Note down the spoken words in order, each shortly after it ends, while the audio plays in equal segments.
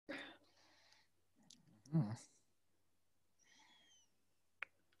Mm.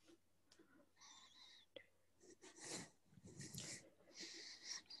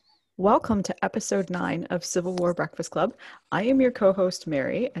 Welcome to episode 9 of Civil War Breakfast Club. I am your co-host,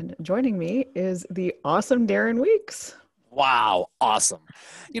 Mary, and joining me is the awesome Darren Weeks. Wow, awesome.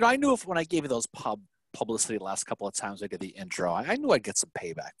 I knew when I gave you those publicity the last couple of times I did the intro, I knew I'd get some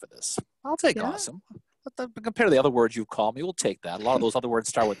payback for this. I'll take awesome. But compared to the other words you've called me, we'll take that. A lot of those other words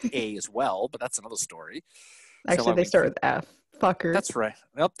start with A as well, but that's another story. Actually, they start with F. Fucker. That's right.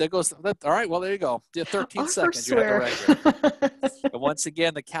 Yep, there goes. All right, well, there you go. 13 seconds. You have to write it. And once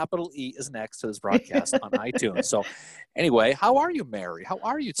again, the capital E is next to this broadcast on iTunes. So anyway, how are you, Mary? How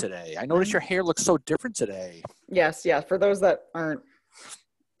are you today? I noticed your hair looks so different today. Yes. For those that aren't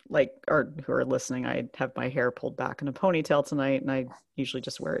or who are listening, I have my hair pulled back in a ponytail tonight, and I usually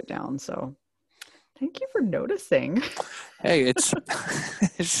just wear it down. So thank you for noticing. Hey, it's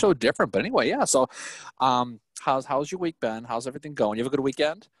so different. But anyway, yeah. So how's your week been? How's everything going? You have a good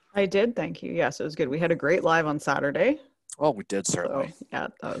weekend? I did, thank you. Yes, it was good. We had a great live on Saturday. Oh, we did, certainly. So, yeah,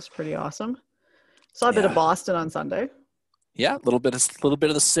 that was pretty awesome. Saw a bit of Boston on Sunday. Yeah, a little bit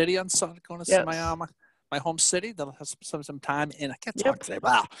of the city on Sunday. Going to see my home city. They'll have some time in. I can't talk today.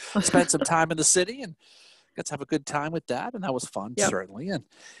 Wow, spent some time in the city and got to have a good time with that, and that was fun, certainly.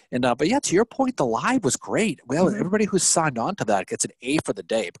 But yeah, to your point, the live was great. Well, everybody who signed on to that gets an A for the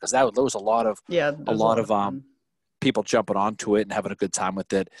day, because there was a lot of people jumping onto it and having a good time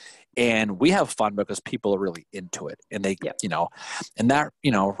with it. And we have fun because people are really into it. And they, and that,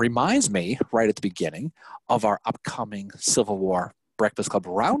 reminds me right at the beginning of our upcoming Civil War Breakfast Club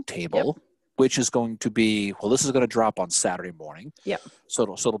Roundtable, which is going to be, this is going to drop on Saturday morning. Yeah. So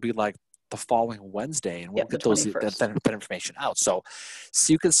it'll be like the following Wednesday, and we'll get that information out. So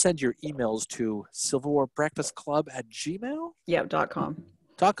you can send your emails to civilwarbreakfastclub@gmail.com. Yeah,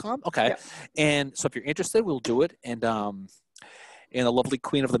 .com. Okay. Yep. And so if you're interested, we'll do it. And the lovely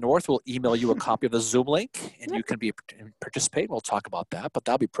Queen of the North will email you a copy of the Zoom link, and you can participate. We'll talk about that, but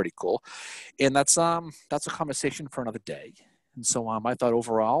that'll be pretty cool. And that's a conversation for another day. And so I thought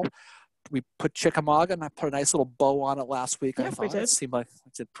overall, we put Chickamauga, and I put a nice little bow on it last week. I thought it seemed like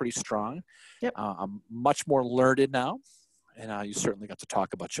it did pretty strong. Yep. I'm much more learned now. And you certainly got to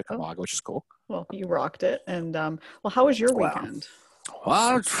talk about Chickamauga, which is cool. Well, you rocked it. And how was your weekend?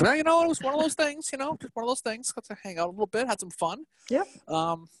 Well, it was one of those things, just one of those things. Got to hang out a little bit, had some fun. Yep.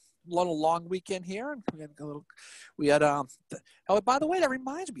 A little long weekend here, and we had oh, by the way, that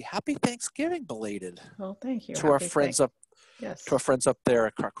reminds me, happy Thanksgiving belated. Well, thank you. To our friends up there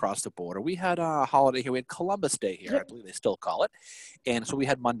across the border. We had a holiday here. We had Columbus Day here. Yep. I believe they still call it. And so we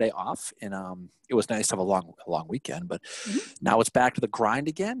had Monday off, and it was nice to have a long weekend. But now it's back to the grind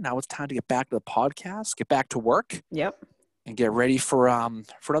again. Now it's time to get back to the podcast, get back to work. Yep. And get ready for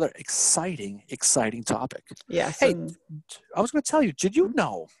another exciting topic. Yes. Hey, I was going to tell you, did you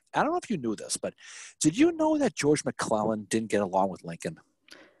know, I don't know if you knew this, but did you know that George McClellan didn't get along with Lincoln?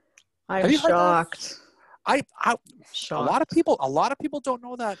 I'm shocked. Shocked. A lot of people don't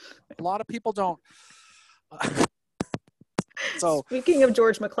know that. A lot of people don't. So, speaking of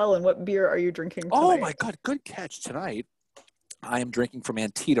George McClellan, what beer are you drinking tonight? Oh my God, good catch. Tonight, I am drinking from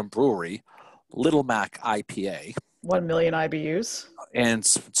Antietam Brewery, Little Mac IPA. 1 million IBUs. And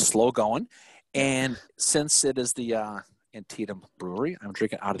it's slow going. And since it is the Antietam Brewery, I'm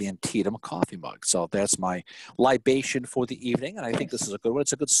drinking out of the Antietam coffee mug. So that's my libation for the evening. And I think this is a good one.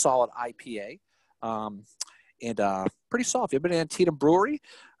 It's a good solid IPA. And pretty soft. You've been to Antietam Brewery?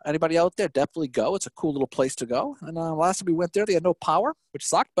 Anybody out there, definitely go. It's a cool little place to go. And last time we went there, they had no power, which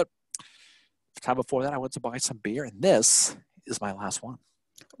sucked. But the time before that, I went to buy some beer. And this is my last one.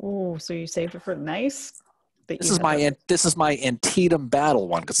 Oh, so you saved it for nice? This is my Antietam Battle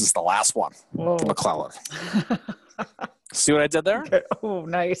one, because it's the last one for McClellan. See what I did there? Okay. Oh,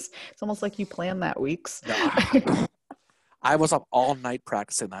 nice. It's almost like you planned that, Weeks. No. I was up all night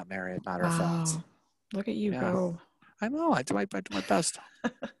practicing that, Mary, as a matter of fact. Look at you go. I know. I do my best.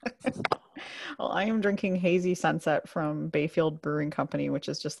 Well, I am drinking Hazy Sunset from Bayfield Brewing Company, which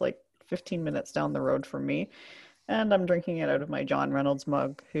is just like 15 minutes down the road from me. And I'm drinking it out of my John Reynolds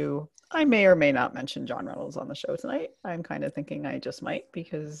mug, who I may or may not mention John Reynolds on the show tonight. I'm kind of thinking I just might,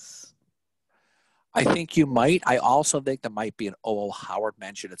 because I think you might. I also think there might be an O.O. Howard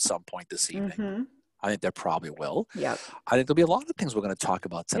mention at some point this evening. Mm-hmm. I think there probably will. Yeah. I think there'll be a lot of things we're going to talk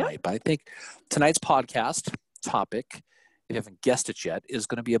about tonight. But I think tonight's podcast topic, if you haven't guessed it yet, is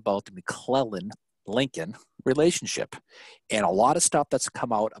going to be about the McClellan-Lincoln relationship. And a lot of stuff that's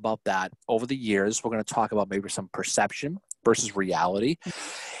come out about that over the years. We're going to talk about maybe some perception versus reality.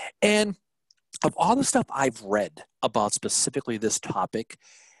 And of all the stuff I've read about specifically this topic,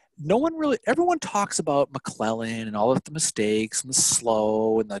 everyone talks about McClellan and all of the mistakes and the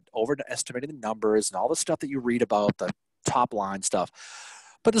slow and the overestimating the numbers and all the stuff that you read about, the top line stuff.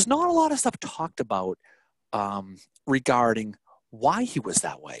 But there's not a lot of stuff talked about regarding why he was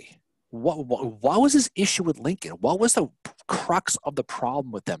that way. What was his issue with Lincoln? What was the crux of the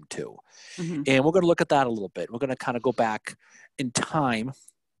problem with them two? Mm-hmm. And we're going to look at that a little bit. We're going to kind of go back in time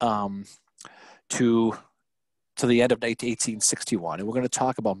to the end of 1861, and we're going to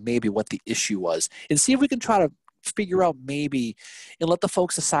talk about maybe what the issue was and see if we can try to figure out maybe and let the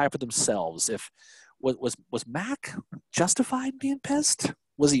folks decide for themselves if was Mac justified being pissed?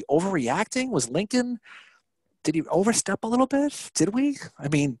 Was he overreacting? Was Lincoln, did he overstep a little bit? Did we? I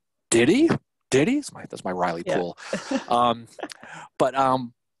mean, did he? That's my Riley Poole. But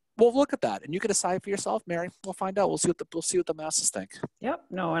we'll look at that, and you can decide for yourself, Mary. We'll find out. We'll see what the masses think. Yep.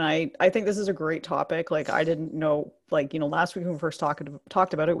 No, and I think this is a great topic. Like, I didn't know, like, last week when we first talked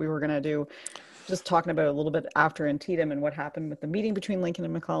about it, we were going to do just talking about it a little bit after Antietam and what happened with the meeting between Lincoln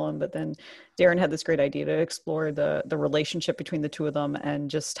and McClellan. But then Darren had this great idea to explore the relationship between the two of them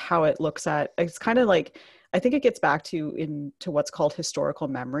and just how it looks at, it's kind of like, I think it gets back to what's called historical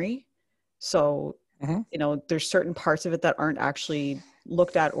memory. So, there's certain parts of it that aren't actually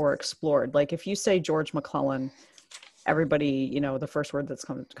looked at or explored. Like if you say George McClellan, everybody, the first word that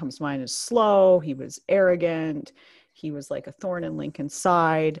comes to mind is slow. He was arrogant. He was like a thorn in Lincoln's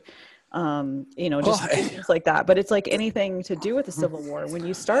side. Just things like that. But it's like anything to do with the Civil War. When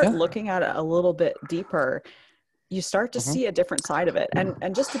you start looking at it a little bit deeper, you start to see a different side of it.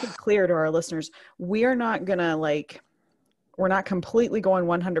 And just to be clear to our listeners, we are not gonna we're not completely going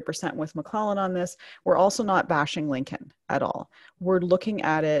 100% with McClellan on this. We're also not bashing Lincoln at all. We're looking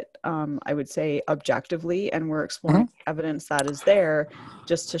at it, I would say, objectively, and we're exploring evidence that is there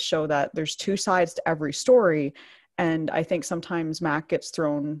just to show that there's two sides to every story. And I think sometimes Mac gets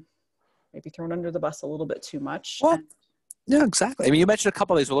thrown under the bus a little bit too much. Well, yeah, exactly. I mean, you mentioned a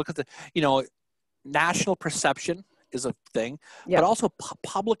couple of these. We'll look at the, national perception is a thing, but also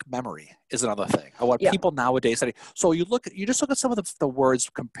public memory is another thing. What people nowadays say. So you just look at some of the words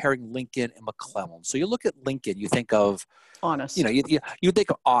comparing Lincoln and McClellan. So you look at Lincoln, you think of honest. You think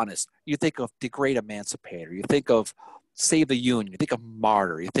of honest. You think of the great emancipator. You think of save the Union. You think of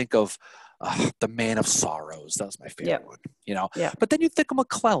martyr. You think of the man of sorrows. That was my favorite one. But then you think of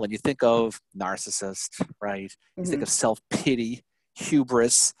McClellan. You think of narcissist, right? You think of self-pity,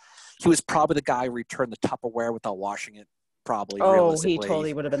 hubris. He was probably the guy who returned the Tupperware without washing it, probably. Oh, he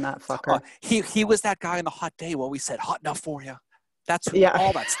totally would have been that fucker. He was that guy on the hot day where we said, hot enough for you. That's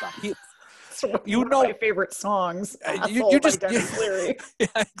all that stuff. It's one of my favorite songs. You just yeah,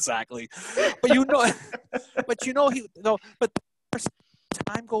 exactly. But but as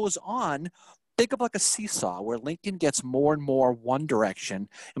time goes on, think of like a seesaw where Lincoln gets more and more one direction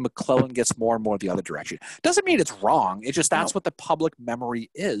and McClellan gets more and more the other direction. Doesn't mean it's wrong. It's just that's what the public memory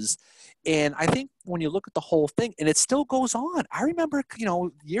is. And I think when you look at the whole thing, and it still goes on. I remember,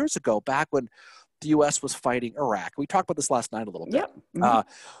 years ago, back when the U.S. was fighting Iraq. We talked about this last night a little bit.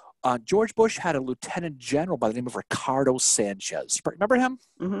 Yep. George Bush had a lieutenant general by the name of Ricardo Sanchez. Remember him?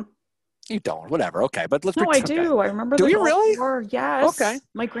 Mm-hmm. You don't, whatever. Okay, but let's. No, I do. I remember. Do you really? War. Yes. Okay.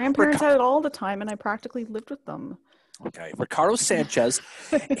 My grandparents had it all the time, and I practically lived with them. Okay, Ricardo Sanchez,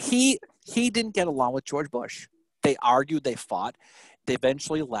 he didn't get along with George Bush. They argued, they fought, they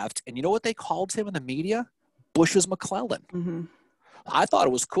eventually left, and you know what they called him in the media? Bush's McClellan. Mm-hmm. I thought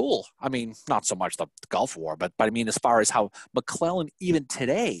it was cool. I mean, not so much the Gulf War, but I mean, as far as how McClellan even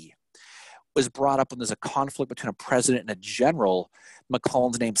today was brought up when there's a conflict between a president and a general,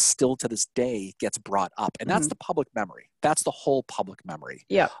 McClellan's name still to this day gets brought up. And that's the public memory. That's the whole public memory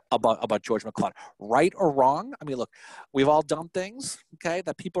about George McClellan. Right or wrong? I mean, look, we've all done things, okay,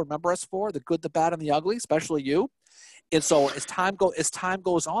 that people remember us for, the good, the bad, and the ugly, especially you. And so as time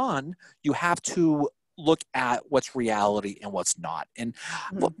goes on, you have to look at what's reality and what's not. And,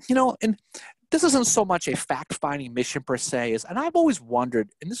 and this isn't so much a fact-finding mission per se, and I've always wondered,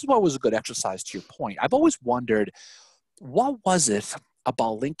 and this is what was a good exercise to your point, I've always wondered, what was it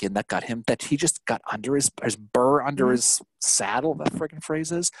about Lincoln that he just got under his burr under his saddle, that freaking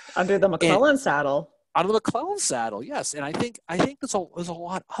phrase is? Under the McClellan saddle. Under the McClellan saddle, yes. And I think there's a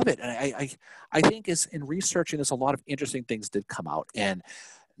lot of it. And I think in researching, there's a lot of interesting things did come out. And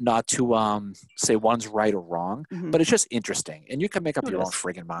not to say one's right or wrong, but it's just interesting, and you can make up your own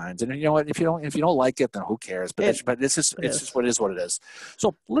friggin' minds. And you know what? If you don't like it, then who cares? But it's just what it is.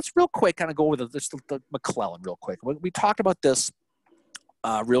 So let's real quick kind of go over the McClellan real quick. We talked about this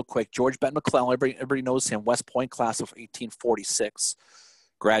real quick. George Benton McClellan, everybody knows him. West Point class of 1846,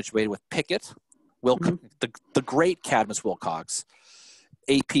 graduated with Pickett, the great Cadmus Wilcox,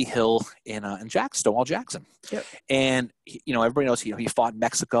 AP Hill in Stonewall Jackson. Yep. And everybody knows he fought in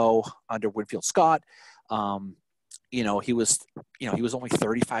Mexico under Winfield Scott. He was only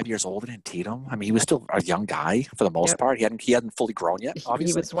 35 years old in Antietam. I mean, he was still a young guy for the most part. He hadn't fully grown yet.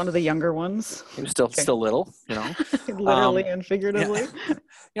 Obviously, he was one of the younger ones. He was still little. Literally and figuratively.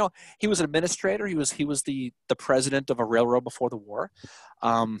 Yeah. He was an administrator. He was the president of a railroad before the war.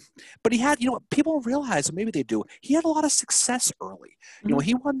 But he had, people don't realize, and maybe they do, he had a lot of success early. Mm-hmm.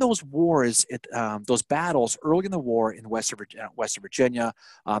 He won those wars, those battles early in the war in Western Virginia,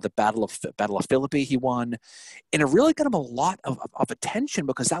 the Battle of Philippi he won. And it really got him a lot of attention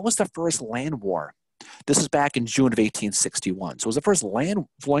because that was the first land war. This is back in June of 1861. So it was the first land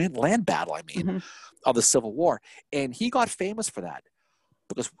battle, mm-hmm. of the Civil War. And he got famous for that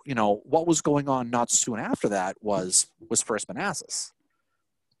because, what was going on not soon after that was First Manassas.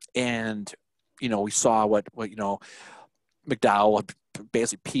 And, we saw what McDowell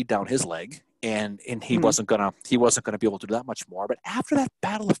basically peed down his leg and he mm-hmm. wasn't gonna be able to do that much more. But after that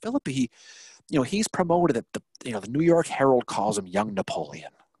Battle of Philippi, he's promoted. The New York Herald calls him Young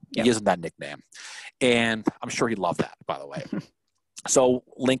Napoleon. Yep. He gives him that nickname. And I'm sure he loved that, by the way. So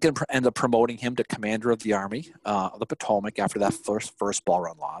Lincoln ended up promoting him to commander of the Army of the Potomac after that first Bull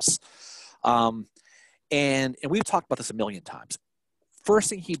Run loss. And we've talked about this a million times.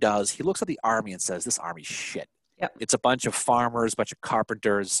 First thing he does, he looks at the Army and says, this Army's shit. Yep. It's a bunch of farmers, a bunch of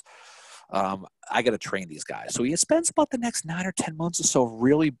carpenters. I got to train these guys. So he spends about the next 9 or 10 months or so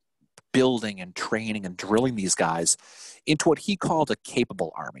really building and training and drilling these guys into what he called a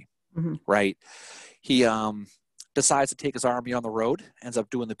capable army, mm-hmm. right? He decides to take his army on the road, ends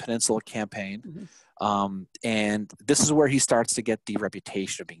up doing the Peninsula Campaign. Mm-hmm. And this is where he starts to get the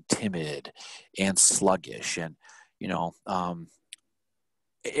reputation of being timid and sluggish. And,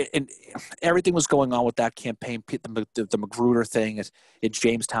 and everything was going on with that campaign. The Magruder thing at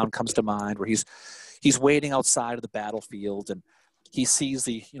Jamestown comes to mind, where he's waiting outside of the battlefield and he sees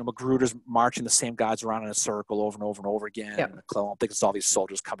the Magruder's marching the same guys around in a circle over and over and over again. Yep. And McClellan thinks it's all these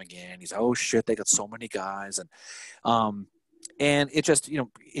soldiers coming in. He's like, oh shit, they got so many guys, and it just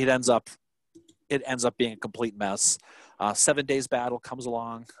it ends up being a complete mess. 7 days battle comes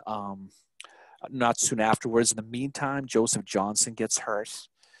along. Not soon afterwards. In the meantime, Joseph Johnson gets hurt.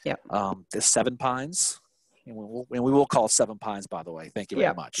 Yeah. There's Seven Pines. And we will call Seven Pines, by the way. Thank you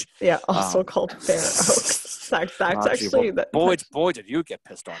very much. Yeah, also called Fair Oaks. That's actually... Boy, did you get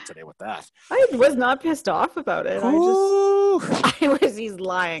pissed off today with that. I was not pissed off about it. He's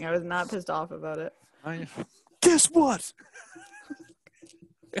lying. I was not pissed off about it. Guess what?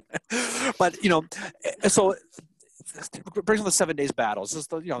 But, so it brings on the 7 days battles. This is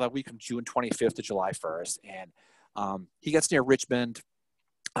that week from June 25th to July 1st. And he gets near Richmond.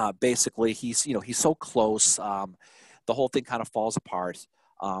 Basically, he's so close. The whole thing kind of falls apart.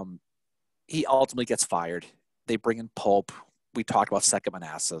 He ultimately gets fired. They bring in Pope. We talked about Second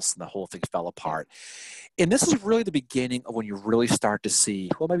Manassas, and the whole thing fell apart. And this is really the beginning of when you really start to see,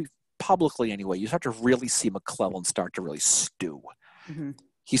 well, maybe publicly anyway, you start to really see McClellan start to really stew. Mm-hmm.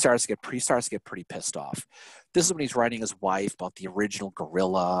 He starts to get pretty pissed off. This is when he's writing his wife about the original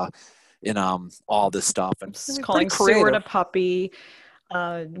guerrilla and all this stuff. And calling Seward a puppy.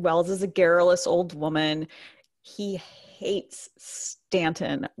 Wells is a garrulous old woman. He hates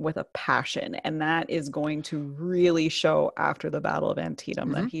Stanton with a passion, and that is going to really show after the Battle of Antietam,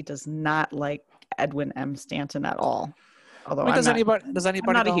 mm-hmm. that he does not like Edwin M. Stanton at all. Although does anybody I'm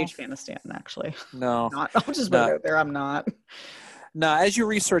not know? a huge fan of Stanton, actually. No. I'll just put it out there. I'm not. No, as you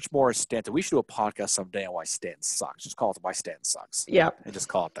research more Stanton, we should do a podcast someday on why Stanton sucks. Just call it Why Stanton Sucks. Yeah. And just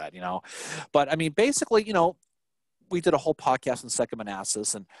call it that, But, I mean, basically, we did a whole podcast on Second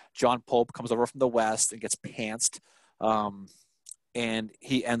Manassas, and John Pope comes over from the west and gets pantsed, and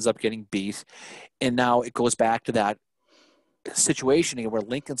he ends up getting beat. And now it goes back to that situation here where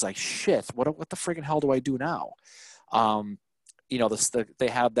Lincoln's like, shit, what the friggin' hell do I do now? They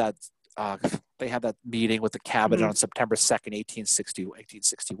have that meeting with the cabinet mm-hmm. on September 2nd,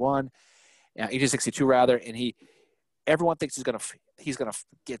 1862 rather, and everyone thinks he's gonna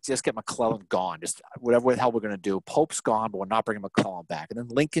get McClellan gone. Just whatever the hell we're gonna do. Pope's gone, but we're not bringing McClellan back. And then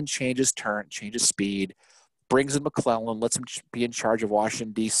Lincoln changes speed, brings in McClellan, lets him be in charge of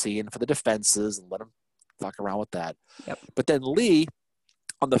Washington D.C. and for the defenses, and let him fuck around with that. Yep. But then Lee,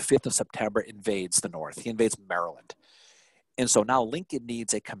 on the 5th of September, invades the North. He invades Maryland, and so now Lincoln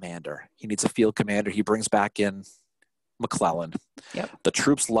needs a commander. He needs a field commander. He brings back in McClellan. Yep. The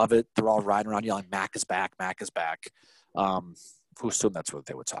troops love it. They're all riding around yelling, "Mac is back! Mac is back!" Who assumed that's what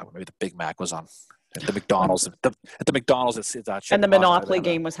they would talk about? Maybe the Big Mac was on at the McDonald's. At the McDonald's, it's and the Monopoly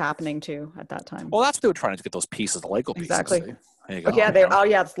game was happening too at that time. Well, that's what they were trying to get those pieces, the Lego pieces. Exactly. There you go.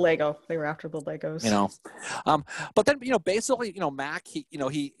 Yeah, it's Lego. They were after the Legos. But then basically Mac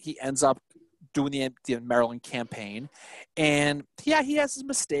he ends up doing the Maryland campaign, and he has his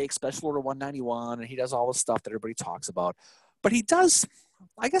mistakes, Special Order 191, and he does all the stuff that everybody talks about. But he does,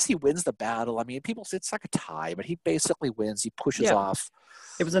 I guess he wins the battle. I mean, people say it's like a tie, but he basically wins. He pushes off.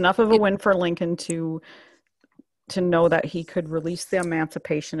 It was enough of a win for Lincoln to know that he could release the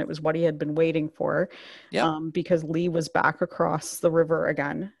emancipation. It was what he had been waiting for, because Lee was back across the river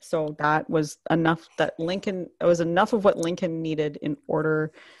again. So that was enough it was enough of what Lincoln needed in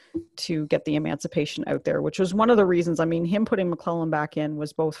order to get the emancipation out there, which was one of the reasons. I mean, him putting McClellan back in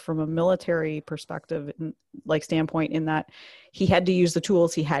was both from a military perspective, standpoint, in that he had to use the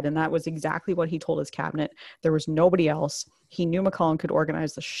tools he had. And that was exactly what he told his cabinet. There was nobody else. He knew McClellan could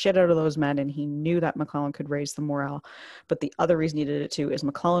organize the shit out of those men, and he knew that McClellan could raise the morale. But the other reason he did it too is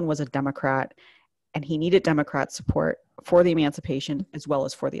McClellan was a Democrat, and he needed Democrat support for the emancipation as well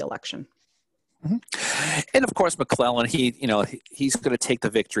as for the election. Mm-hmm. And of course, McClellan, he's going to take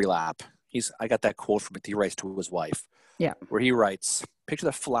the victory lap. I got that quote from it. He writes to his wife, where he writes, "Picture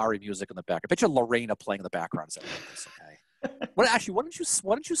the flowery music in the background. Picture Lorena playing in the background." Okay. Why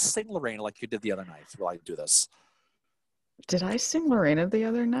don't you sing Lorena like you did the other night while I do this? Did I sing Lorena the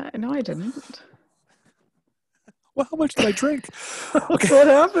other night? No, I didn't. Well, how much did I drink? Okay. What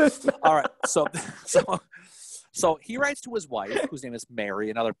happened? All right. So he writes to his wife, whose name is Mary,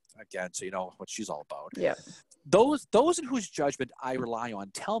 another, again, so you know what she's all about. Yeah. Those in whose judgment I rely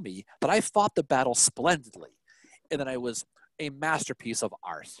on tell me that I fought the battle splendidly, and that I was a masterpiece of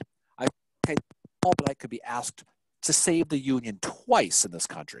art. I paid all that I could be asked to save the Union twice in this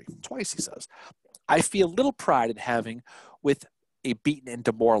country. Twice, he says. I feel little pride in having, with a beaten and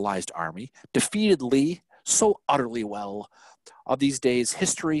demoralized army, defeated Lee so utterly well. Of these days,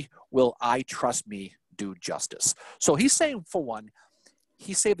 history will, I trust me, do justice. So he's saying, for one,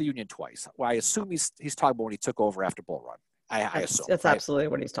 he saved the Union twice. Well, I assume he's talking about when he took over after Bull Run. I assume that's right? Absolutely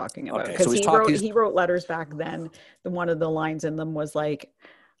what he's talking about. Okay, because he wrote letters back then. One of the lines in them was like,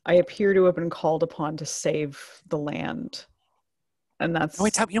 "I appear to have been called upon to save the land," and that's. You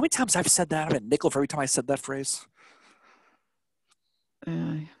know how many times I've said that? I'm at nickel for every time I said that phrase.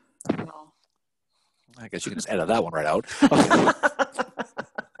 Well, I guess you can just edit that one right out.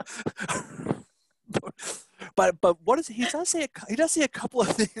 But what is he does say a couple of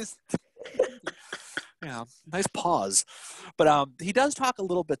things. Yeah, nice pause. But he does talk a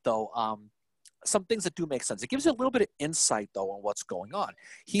little bit though. Some things that do make sense. It gives you a little bit of insight though on what's going on.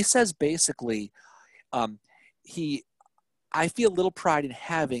 He says basically, I feel little pride in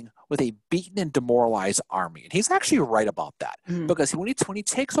having with a beaten and demoralized army. And he's actually right about that. Mm-hmm. Because when he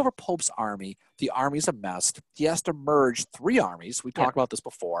takes over Pope's army, the army's a mess. He has to merge three armies. We talked about this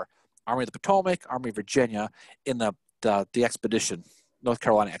before. Army of the Potomac, Army of Virginia, in the expedition, North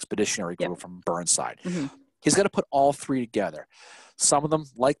Carolina Expeditionary Group from Burnside. Mm-hmm. He's got to put all three together. Some of them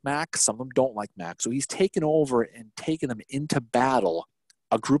like Mac, some of them don't like Mac. So he's taken over and taken them into battle,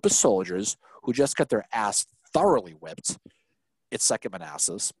 a group of soldiers who just got their ass thoroughly whipped. It's Second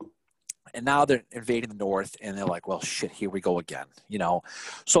Manassas. And now they're invading the North, and they're like, well, shit, here we go again,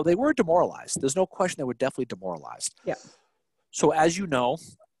 So they were demoralized. There's no question they were definitely demoralized. Yeah. So as you know,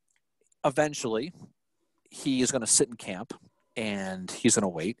 eventually he is going to sit in camp, and he's going to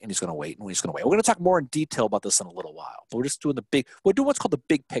wait, and he's going to wait, and he's going to wait. We're going to talk more in detail about this in a little while. But we're just doing we're doing what's called the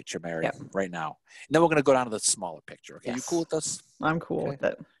big picture, Mary, right now. And then we're going to go down to the smaller picture. Okay, You cool with this? I'm cool with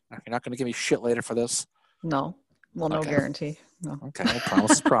it. You're not going to give me shit later for this? No. Well, no guarantee. No. Okay, no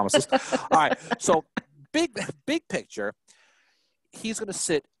promises. All right, so big picture, he's going to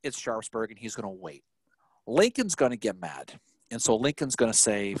sit at Sharpsburg, and he's going to wait. Lincoln's going to get mad. And so Lincoln's going to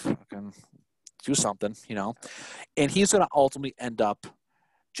say, fucking do something, And he's going to ultimately end up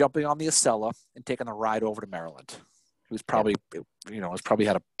jumping on the Acela and taking the ride over to Maryland. Who's probably, has probably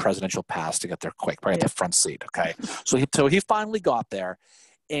had a presidential pass to get there quick, probably at the front seat, okay? So he finally got there,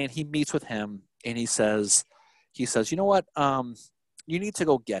 and he meets with him, and he says, you know what? You need to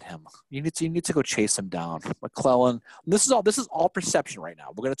go get him. You need to go chase him down. McClellan. This is all perception right now.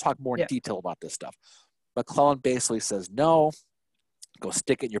 We're going to talk more in detail about this stuff. McClellan basically says, no, go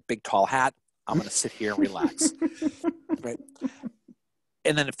stick it in your big tall hat. I'm going to sit here and relax. Right.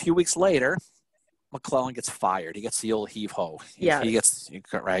 And then a few weeks later, McClellan gets fired. He gets the old heave ho. Yeah. He gets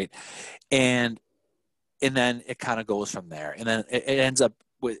right. And then it kind of goes from there. And then it ends up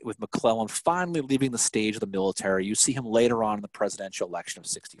with McClellan finally leaving the stage of the military. You see him later on in the presidential election of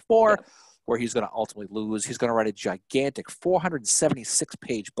 1964, where he's going to ultimately lose. He's going to write a gigantic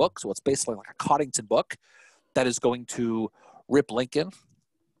 476-page book. So it's basically like a Coddington book that is going to rip Lincoln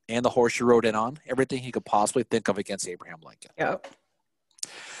and the horse you rode in on, everything he could possibly think of against Abraham Lincoln. Yep.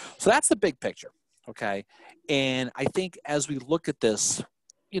 So that's the big picture, okay? And I think as we look at this,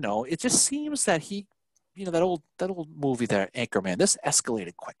 it just seems that he, that old movie there, Anchorman, this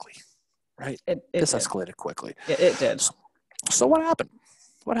escalated quickly, right? This escalated quickly. It did. So what happened?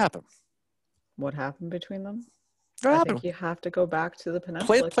 What happened? What happened between them? I think you have to go back to the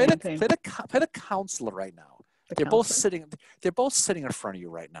Peninsula campaign. Play the counselor right now. They're both sitting in front of you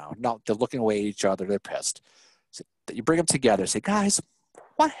right now. No, they're looking away at each other. They're pissed. So you bring them together. Say, guys,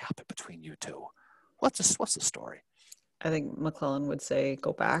 what happened between you two? What's the story? I think McClellan would say,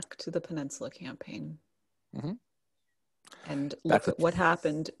 go back to the Peninsula campaign. Mm-hmm. And look at what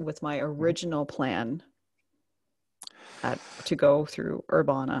happened with my original plan to go through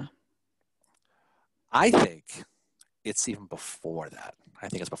Urbana. I think it's even before that. I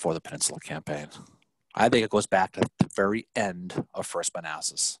think it's before the Peninsula campaign. I think it goes back to the very end of First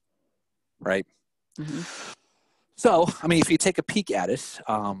Manassas, right? Mm-hmm. So, I mean, if you take a peek at it,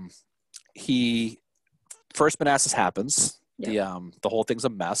 First Manassas happens. Yep. The whole thing's a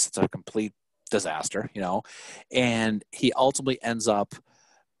mess. It's a complete disaster, and he ultimately ends up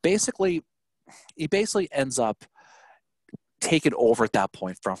basically taken over at that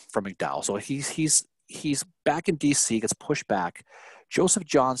point from McDowell. So he's back in D.C., gets pushed back. Joseph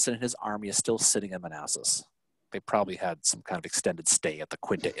Johnston and his army is still sitting in Manassas. They probably had some kind of extended stay at the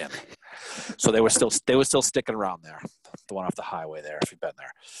Quinta Inn, so they were still sticking around there, the one off the highway there. If you've been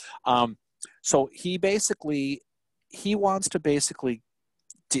there, so he wants to basically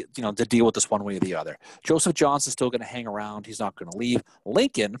to deal with this one way or the other. Joseph Johnston's still going to hang around. He's not going to leave.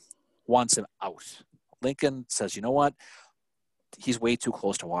 Lincoln wants him out. Lincoln says, you know what? He's way too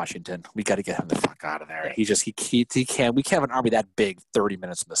close to Washington. We got to get him the fuck out of there. He can't. We can't have an army that big 30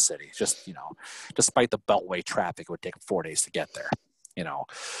 minutes in the city. Just, despite the Beltway traffic, it would take him 4 days to get there,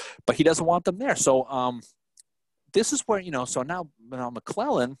 but he doesn't want them there. So, this is where, so now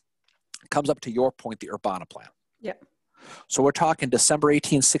McClellan comes up to your point, the Urbana plan. Yeah. So we're talking December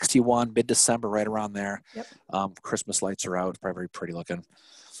 1861, mid-December, right around there. Yep. Christmas lights are out, probably very pretty looking.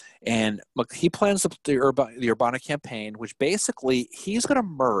 And he plans the Urbana campaign, which basically he's going to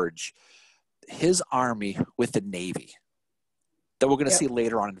merge his army with the Navy that we're going to see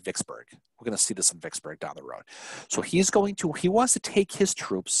later on in Vicksburg. We're going to see this in Vicksburg down the road. So he wants to take his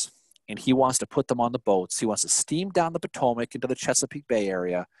troops and he wants to put them on the boats. He wants to steam down the Potomac into the Chesapeake Bay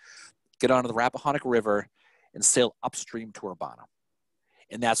area, get onto the Rappahannock River, and sail upstream to Urbana.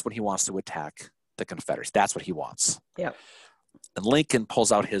 And that's when he wants to attack the Confederates. That's what he wants. Yep. And Lincoln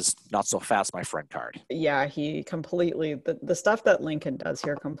pulls out his not so fast, my friend card. Yeah, he completely, the stuff that Lincoln does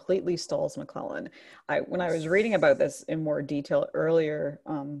here completely stalls McClellan. When I was reading about this in more detail earlier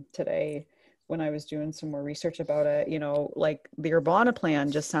today, when I was doing some more research about it, like the Urbana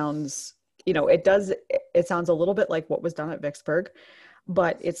plan just sounds, it sounds a little bit like what was done at Vicksburg,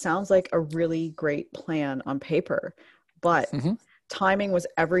 but it sounds like a really great plan on paper. But timing was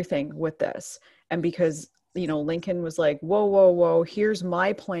everything with this. And because Lincoln was like, whoa, here's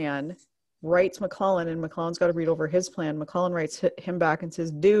my plan, writes McClellan, and McClellan's got to read over his plan. McClellan writes him back and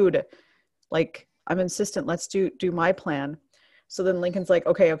says, dude, like, I'm insistent, let's do my plan. So then Lincoln's like,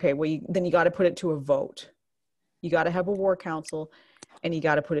 okay, well, then you got to put it to a vote. You got to have a war council, and you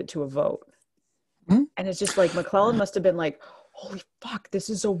got to put it to a vote. Mm-hmm. And it's just like, McClellan must have been like, holy fuck, this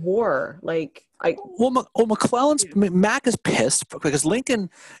is a war. Like, Mac is pissed because Lincoln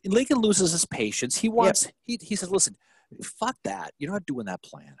loses his patience. He wants, he says, listen, fuck that. You're not doing that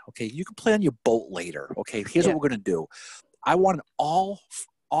plan. Okay. You can play on your boat later. Okay. Here's what we're going to do. I want an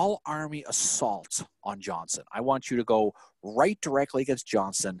all army assault on Johnson. I want you to go right directly against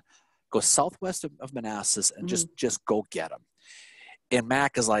Johnson, go southwest of Manassas and just go get him. And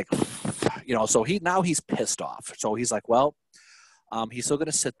Mac is like, so he's pissed off. So he's like, well, he's still going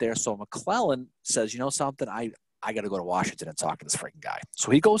to sit there. So McClellan says, something, I got to go to Washington and talk to this freaking guy.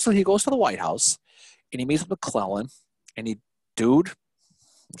 So he goes to the White House and he meets with McClellan and dude,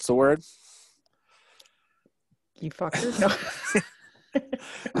 what's the word? You fucker. No.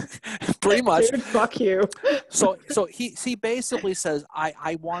 Pretty much. Dude, fuck you. So he basically says,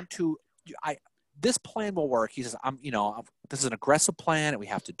 I want to, this plan will work. He says, this is an aggressive plan and we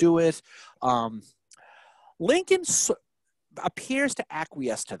have to do it. Lincoln appears to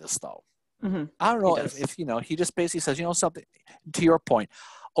acquiesce to this though. Mm-hmm. I don't know if he just basically says, something to your point.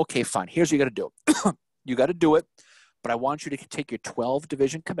 Okay, fine. Here's what you got to do. You got to do it, but I want you to take your 12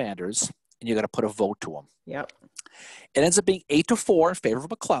 division commanders and you got to put a vote to them. Yep. It ends up being 8-4 in favor of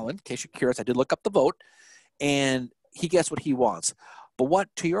McClellan. In case you're curious, I did look up the vote and he gets what he wants. But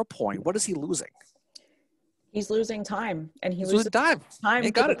to your point, what is he losing? He's losing time, and he's losing time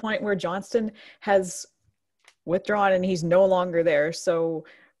to the point where Johnston has withdrawn and he's no longer there. So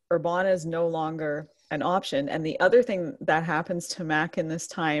Urbana is no longer an option. And the other thing that happens to Mac in this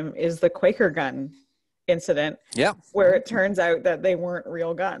time is the Quaker gun incident. Yeah. Where it turns out that they weren't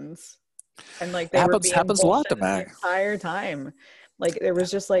real guns. And like they happens a lot to Mac the entire time. Like there was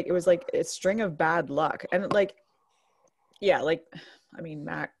just like, it was like a string of bad luck. And like, yeah, like, I mean,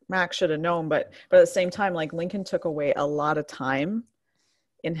 Mac should have known, but at the same time, like Lincoln took away a lot of time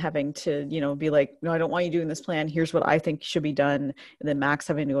in having to, you know, be like, no, I don't want you doing this plan. Here's what I think should be done. And then Mac's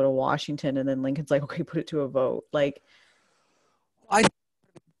having to go to Washington, and then Lincoln's like, okay, put it to a vote. Like,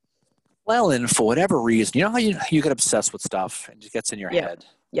 McClellan, for whatever reason, you know how you get obsessed with stuff and it gets in your head.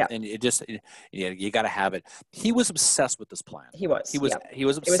 Yeah. And you got to have it. He was obsessed with this plan. He was obsessed. It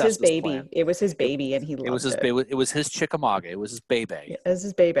was his baby. It was his baby, and he loved it. It was his Chickamauga. It was his baby. It was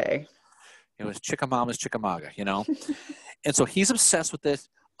his baby. It was Chickamauga's Chickamauga, you know? And so he's obsessed with this.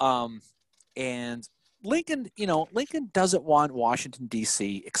 And Lincoln doesn't want Washington,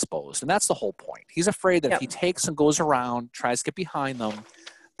 D.C. exposed. And that's the whole point. He's afraid that if he takes and goes around, tries to get behind them,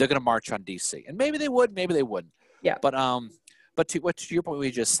 they're going to march on D.C. And maybe they would, maybe they wouldn't. Yeah. But to your point,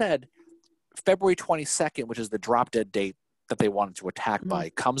 we just said, February 22nd, which is the drop dead date that they wanted to attack by,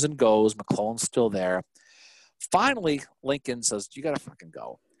 comes and goes. McClellan's still there. Finally, Lincoln says, you got to fucking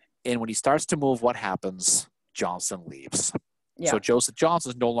go. And when he starts to move, what happens? Johnston leaves. Yeah. So Joseph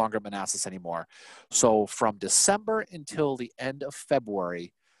Johnston's no longer Manassas anymore. So from December until the end of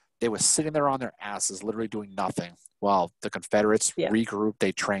February, they were sitting there on their asses, literally doing nothing, while the Confederates regrouped,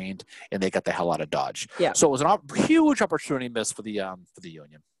 they trained, and they got the hell out of Dodge. Yeah. So it was a huge opportunity missed for the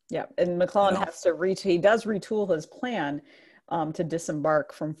Union. Yeah, and McClellan has to he does retool his plan to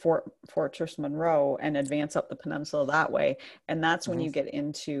disembark from Fortress Monroe and advance up the peninsula that way, and that's when you get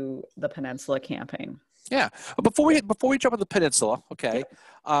into the Peninsula Campaign. Yeah, before we jump on the Peninsula, okay,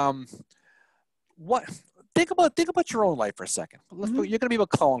 think about your own life for a second. You're going to be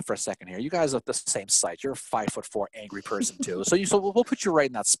McClellan for a second here. You guys are at the same site. You're a 5'4" angry person too. So we'll put you right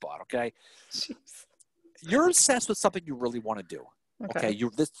in that spot, okay? Jeez. You're obsessed with something you really want to do. Okay.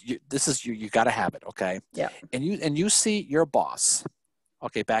 This is you got to have it. Okay. Yeah. And you see your boss,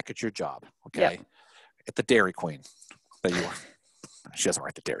 okay, back at your job, okay, at the Dairy Queen that you were. She doesn't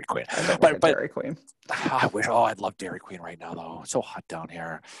write the Dairy Queen. But Dairy Queen. I'd love Dairy Queen right now though. It's so hot down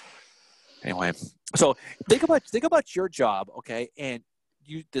here. Anyway, so think about your job, okay, and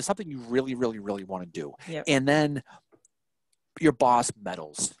there's something you really, really, really want to do, and then your boss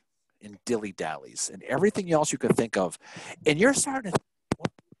meddles and dilly-dallies and everything else you could think of, and you're starting to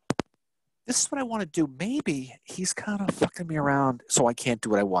think, this is what I want to do. Maybe he's kind of fucking me around so I can't do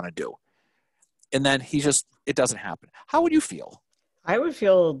what I want to do. And then it doesn't happen. How would you feel? I would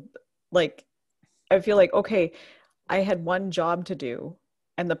feel like, okay, I had one job to do,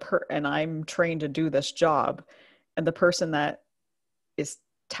 and I'm trained to do this job, and the person that is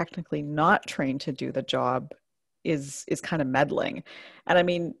technically not trained to do the job is kind of meddling. And I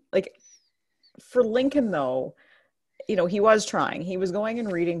mean, like, for Lincoln though, you know, he was trying. He was going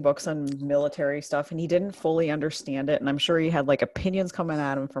and reading books on military stuff, and he didn't fully understand it. And I'm sure he had like opinions coming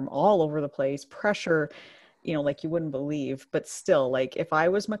at him from all over the place, pressure, you know, like you wouldn't believe. But still, like, if I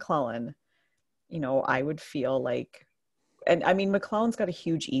was McClellan, you know, I would feel like, and I mean, McClellan's got a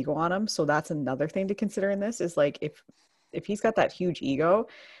huge ego on him. So that's another thing to consider in this, is like, if he's got that huge ego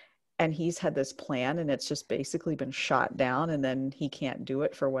and he's had this plan and it's just basically been shot down, and then he can't do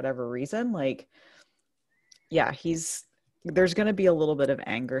it for whatever reason, like, yeah, there's going to be a little bit of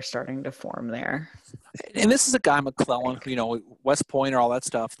anger starting to form there. And this is a guy, McClellan, you know, West Point or all that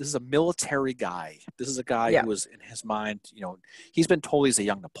stuff. This is a military guy. This is a guy who was, in his mind, you know, he's been told he's a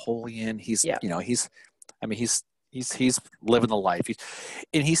young Napoleon. He's, you know, he's living the life.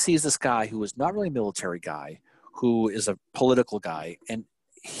 And he sees this guy who is not really a military guy, who is a political guy. And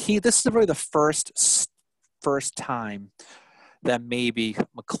this is really the first time that maybe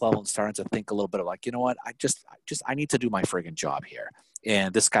McClellan's starting to think a little bit of like, you know what, I need to do my friggin' job here.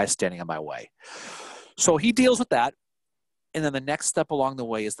 And this guy's standing in my way. So he deals with that. And then the next step along the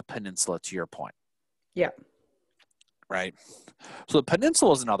way is the peninsula, to your point. Yeah. Right. So the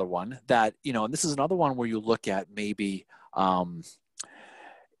peninsula is another one that, you know, and this is another one where you look at maybe how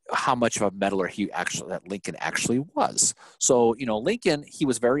much of a meddler that Lincoln actually was. So, you know, Lincoln, he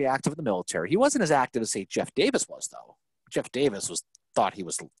was very active in the military. He wasn't as active as, say, Jeff Davis was, though. Jeff Davis thought it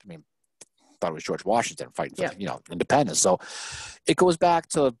was George Washington fighting for, you know, independence. So it goes back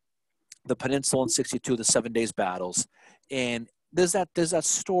to the peninsula in 62, the 7 Days battles. And there's that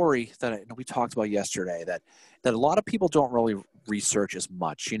story that we talked about yesterday that a lot of people don't really research as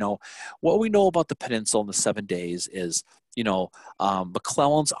much. What we know about the peninsula in the 7 days is,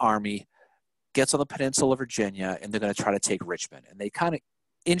 McClellan's army gets on the peninsula of Virginia, and they're going to try to take Richmond. And they kind of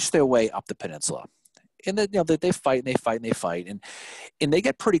inch their way up the peninsula. And then, they fight and they fight and they fight. And they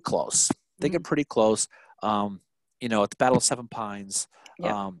get pretty close. They get pretty close. At the Battle of Seven Pines,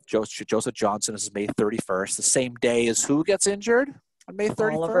 Joseph Johnson is May 31st, the same day as who gets injured on May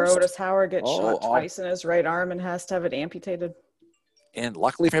 31st? Oliver Otis Howard gets shot twice in his right arm and has to have it amputated. And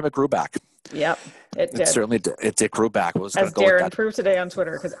luckily for him, it grew back. Yep, it did. It certainly did. It grew back. It was as Darren proved today on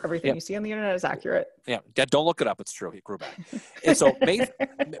Twitter, because everything you see on the internet is accurate. Yeah, don't look it up. It's true. He grew back. And so May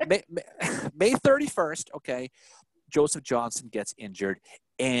 31st, okay, Joseph Johnson gets injured,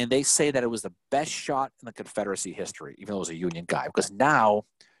 and they say that it was the best shot in the Confederacy history, even though it was a Union guy, because now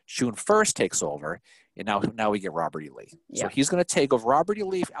June 1st takes over, and now we get Robert E. Lee. So he's going to take over. Robert E.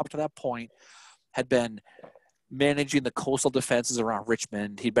 Lee, up to that point, had been managing the coastal defenses around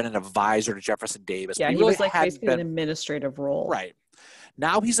Richmond. He'd been an advisor to Jefferson Davis. Yeah, he really was like basically an administrative role. Right.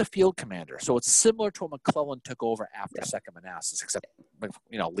 Now he's a field commander. So it's similar to what McClellan took over after Second Manassas, except,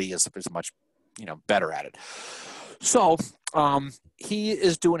 Lee is much, better at it. So he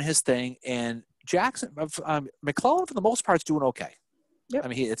is doing his thing, and McClellan, for the most part, is doing okay. Yep. I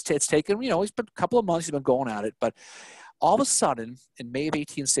mean, it's taken, he's been a couple of months, he's been going at it, but all of a sudden, in May of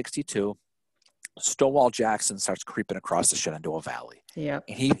 1862, Stonewall Jackson starts creeping across the Shenandoah Valley. Yeah.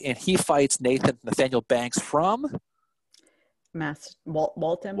 And he fights Nathaniel Banks from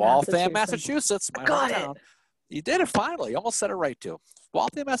Waltham, Massachusetts. My hometown. You did it finally. You almost said it right too.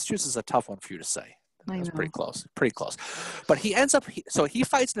 Waltham, Massachusetts is a tough one for you to say. It's pretty close. But he ends up he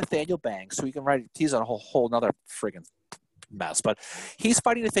fights Nathaniel Banks, so he can write. He's a whole another friggin' mess. But he's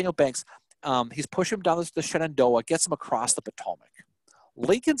fighting Nathaniel Banks. He's pushing him down the Shenandoah, gets him across the Potomac.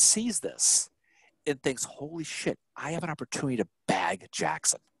 Lincoln sees this and thinks, holy shit, I have an opportunity to bag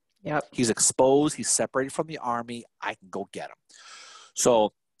Jackson. Yep. He's exposed. He's separated from the army. I can go get him.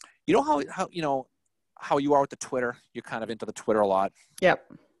 So, how you are with the Twitter? You're kind of into the Twitter a lot.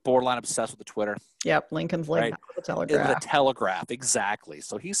 Yep. Borderline obsessed with the Twitter. Yep. Lincoln's like the Telegraph. The Telegraph, exactly.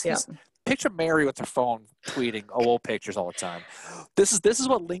 So he's picture Mary with her phone tweeting old pictures all the time. This is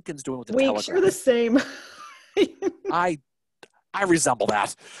what Lincoln's doing with the Telegraph. You're the same. I resemble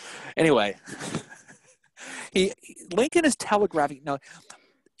that. Anyway, Lincoln is telegraphing. Now,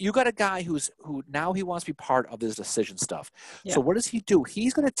 you got a guy who now he wants to be part of this decision stuff. Yeah. So what does he do?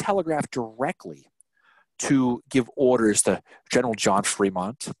 He's going to telegraph directly to give orders to General John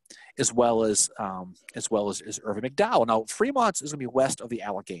Fremont, as well as Irvin McDowell. Now, Fremont is going to be west of the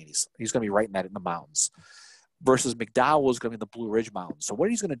Alleghenies. He's going to be right in the mountains, versus McDowell is going to be in the Blue Ridge Mountains. So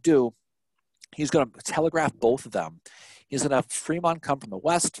what he's going to do, he's going to telegraph both of them. He's going to have Fremont come from the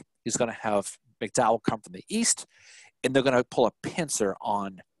west. He's going to have McDowell come from the east, and they're going to pull a pincer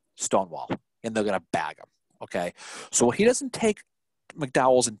on Stonewall, and they're going to bag him. Okay, so he doesn't take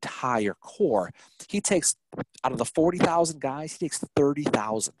McDowell's entire corps. He takes, out of the 40,000 guys, he takes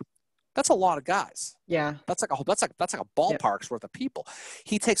 30,000. That's a lot of guys. Yeah, that's like a ballpark's worth of people.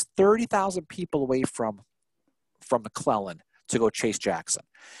 He takes 30,000 people away from McClellan to go chase Jackson,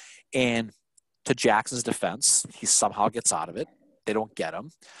 and to Jackson's defense, he somehow gets out of it. They don't get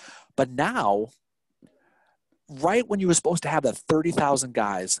him. But now, right when you were supposed to have that 30,000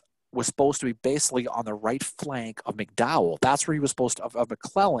 guys was supposed to be basically on the right flank of McDowell. That's where he was supposed to, of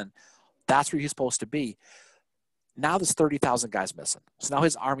McClellan. That's where he's supposed to be. Now there's 30,000 guys missing. So now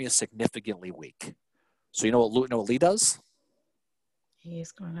his army is significantly weak. So you know what Lee does?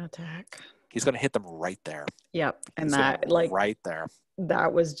 He's going to attack. He's going to hit them right there. Yep. And he's right there.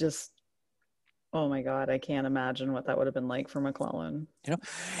 That was just, oh my God, I can't imagine what that would have been like for McClellan.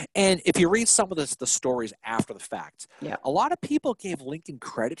 And if you read some of the stories after the fact, yeah, a lot of people gave Lincoln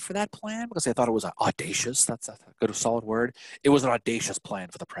credit for that plan because they thought it was audacious. That's a good, solid word. It was an audacious plan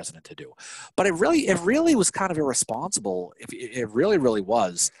for the president to do, but it really was kind of irresponsible. It really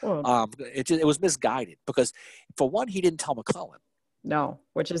was. It was misguided because, for one, he didn't tell McClellan. No,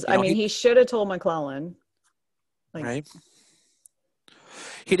 which is, he should have told McClellan. Right.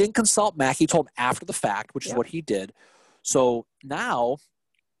 He didn't consult Mac. He told him after the fact, which is what he did. So now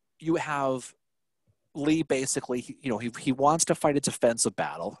you have Lee basically, he wants to fight a defensive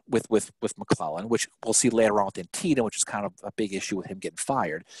battle with McClellan, which we'll see later on with Antietam, which is kind of a big issue with him getting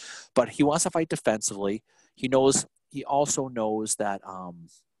fired. But he wants to fight defensively. He also knows that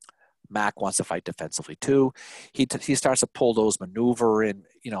Mac wants to fight defensively too. He starts to pull those maneuver in,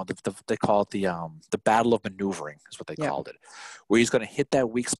 they call it the battle of maneuvering is what they called it, where he's going to hit that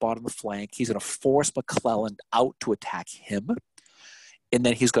weak spot on the flank. He's going to force McClellan out to attack him, and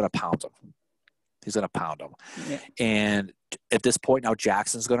then he's going to pound him. He's going to pound him. Yeah. And at this point now,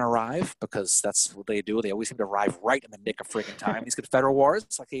 Jackson's going to arrive because that's what they do. They always seem to arrive right in the nick of friggin' time. These Confederate wars,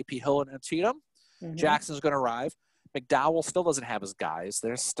 like A.P. Hill and Cheatham. Mm-hmm. Jackson's going to arrive. McDowell still doesn't have his guys.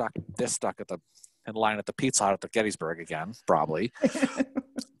 They're stuck in line at the Pizza Hut at Gettysburg again, probably.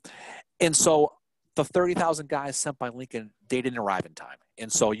 And so the 30,000 guys sent by Lincoln, they didn't arrive in time.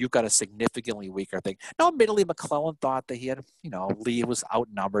 And so you've got a significantly weaker thing. Now, admittedly, McClellan thought that he had, Lee was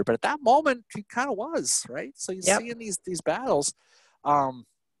outnumbered, but at that moment, he kind of was, right? So you see in these battles,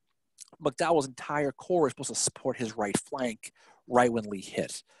 McDowell's entire corps is supposed to support his right flank right when Lee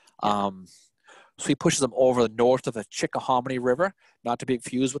hit. So he pushes them over the north of the Chickahominy River, not to be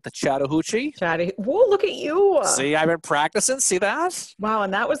confused with the Chattahoochee. Whoa, look at you. See, I've been practicing. See that? Wow,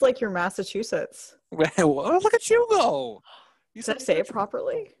 and that was like your Massachusetts. Well, look at you go. Did I say it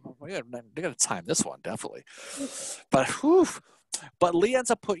properly? Oh, yeah, they got to time this one, definitely. But Lee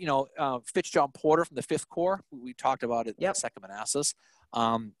ends up putting, Fitz-John Porter from the 5th Corps. We talked about it in the Second Manassas.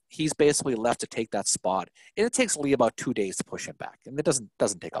 He's basically left to take that spot. And it takes Lee about 2 days to push him back. And it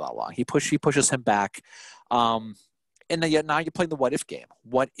doesn't take a lot long. He pushes him back. And then now you're playing the what if game.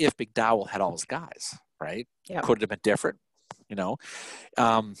 What if McDowell had all his guys, right? Yep. Could it have been different?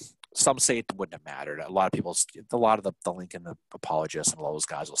 Some say it wouldn't have mattered. A lot of the Lincoln apologists and all those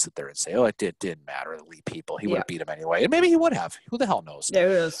guys will sit there and say, "Oh, it didn't matter." The Lee people, he would have beat him anyway, and maybe he would have. Who the hell knows? Yeah,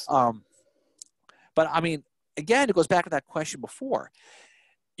 who knows? But I mean, again, it goes back to that question before.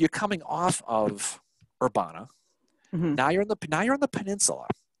 You're coming off of Urbana. Mm-hmm. Now you're on the peninsula.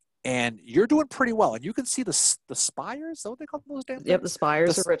 And you're doing pretty well. And you can see the spires. Is that what they call those damn things? Yep, the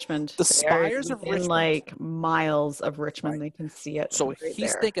spires of Richmond. The spires of Richmond. Like miles of Richmond. Right. They can see it. So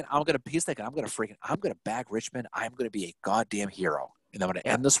he's thinking, I'm gonna bag Richmond. I'm gonna be a goddamn hero. And I'm gonna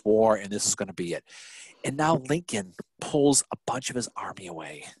end this war, and this is gonna be it. And now Lincoln pulls a bunch of his army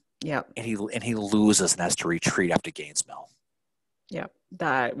away. Yeah. And he loses and has to retreat after Gaines' Mill. Yeah.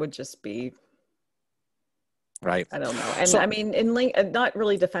 That would just be right. I don't know. And I mean, not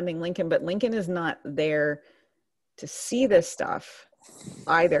really defending Lincoln, but Lincoln is not there to see this stuff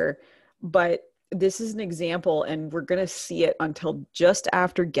either. But this is an example, and we're going to see it until just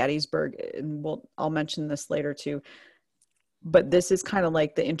after Gettysburg. And I'll mention this later too. But this is kind of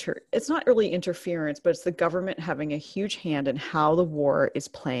like it's not really interference, but it's the government having a huge hand in how the war is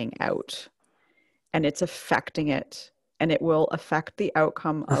playing out. And it's affecting it. And it will affect the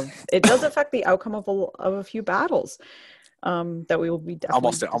outcome it does affect the outcome of a few battles that we will be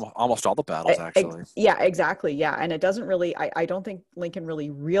definitely. Almost all the battles, actually. Yeah, exactly. Yeah. And it doesn't really, I don't think Lincoln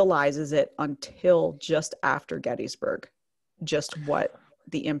really realizes it until just after Gettysburg, just what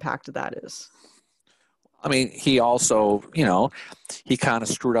the impact of that is. I mean, he also, he kind of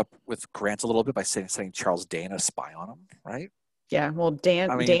screwed up with Grant a little bit by sending Charles Dana to spy on him, right? Yeah, well,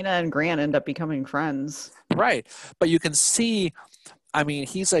 Dana and Grant end up becoming friends. Right. But you can see, I mean,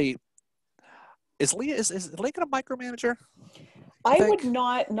 is Lincoln a micromanager? I would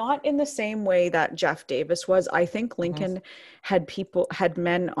not in the same way that Jeff Davis was. I think Lincoln had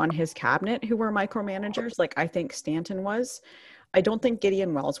men on his cabinet who were micromanagers. Like I think Stanton was. I don't think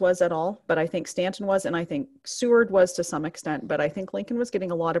Gideon Welles was at all, but I think Stanton was, and I think Seward was to some extent, but I think Lincoln was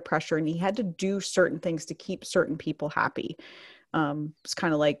getting a lot of pressure, and he had to do certain things to keep certain people happy. It's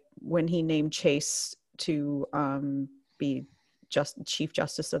kind of like when he named Chase to be Chief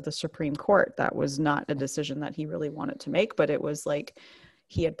Justice of the Supreme Court. That was not a decision that he really wanted to make, but it was like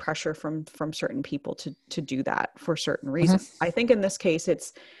he had pressure from certain people to do that for certain reasons. Mm-hmm. I think in this case,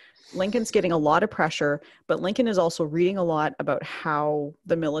 Lincoln's getting a lot of pressure, but Lincoln is also reading a lot about how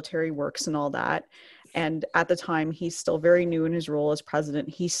the military works and all that. And at the time, he's still very new in his role as president.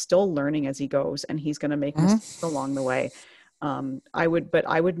 He's still learning as he goes, and he's going to make mistakes along the way. I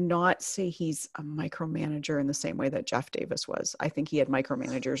would not say he's a micromanager in the same way that Jeff Davis was. I think he had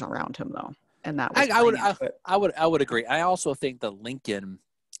micromanagers around him though. And that was I would agree. I also think that Lincoln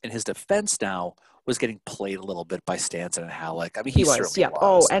in his defense now was getting played a little bit by Stanton and Halleck. I mean, he was.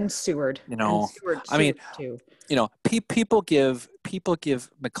 Oh, and Seward. Seward too. People give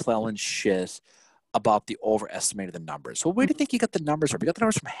McClellan shit about the overestimated the numbers. Well, where do you think he got the numbers from? He got the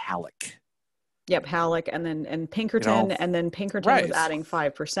numbers from Halleck. Yep, Halleck and Pinkerton, and then Pinkerton was adding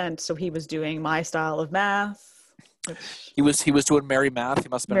 5%, so he was doing my style of math. He was doing Mary math. He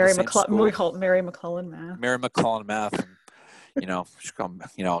must have been Mary McClellan. We call it Mary McClellan math. Mary McClellan math.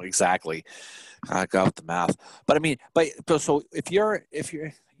 Exactly. I got with the math, but I mean, so if you're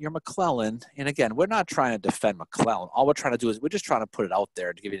McClellan, and again, we're not trying to defend McClellan. All we're trying to do is we're just trying to put it out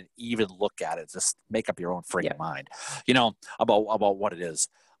there to give you an even look at it. Just make up your own freaking mind, about what it is.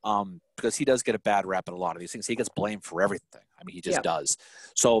 Because he does get a bad rap at a lot of these things. He gets blamed for everything. I mean, he just does.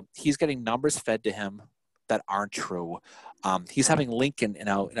 So he's getting numbers fed to him that aren't true. He's having Lincoln,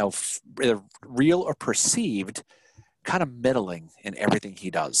 either real or perceived, kind of middling in everything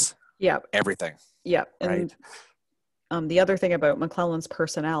he does. Yeah. Everything. Yeah. Right. And the other thing about McClellan's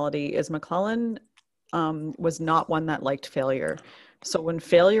personality is McClellan was not one that liked failure. So when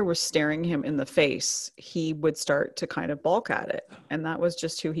failure was staring him in the face, he would start to kind of balk at it. And that was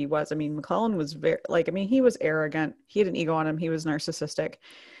just who he was. I mean, McClellan was he was arrogant. He had an ego on him. He was narcissistic.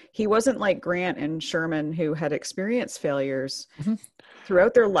 He wasn't like Grant and Sherman, who had experienced failures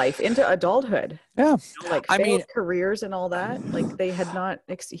throughout their life into adulthood. Yeah. Failed careers and all that. Like he had not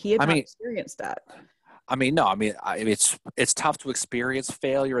experienced that. It's tough to experience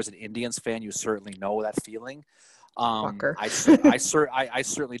failure as an Indians fan. You certainly know that feeling. I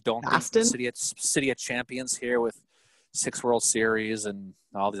certainly don't think the city of champions here with 6 World Series and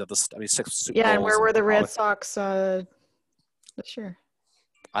all these other stuff. I mean, 6 Super Bowls. And where were the Red Sox this year?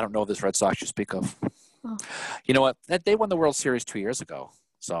 I don't know this Red Sox you speak of. Oh. You know what? They won the World Series 2 years ago.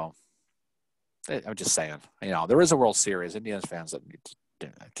 So I'm just saying, there is a World Series. Indians fans,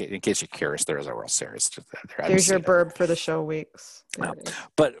 in case you're curious, there is a World Series. Here's your burb for the show weeks.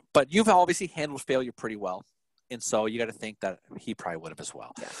 But you've obviously handled failure pretty well. And so you got to think that he probably would have as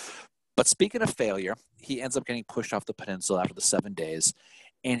well. Yeah. But speaking of failure, he ends up getting pushed off the peninsula after the 7 days.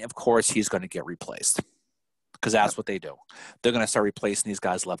 And, of course, he's going to get replaced because that's what they do. They're going to start replacing these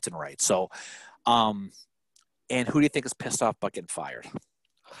guys left and right. So, and who do you think is pissed off about getting fired?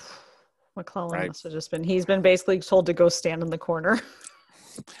 McClellan must have just been – he's been basically told to go stand in the corner.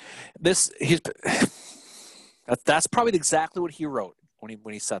 That's probably exactly what he wrote when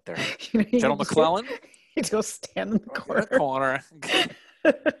he sat there. General McClellan – you go stand in the corner.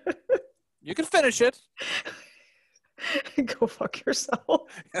 You can finish it. Go fuck yourself.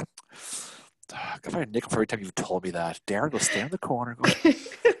 I've had a nickel for every time you've told me that. Darren, go stand in the corner.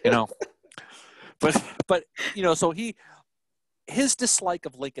 But so his dislike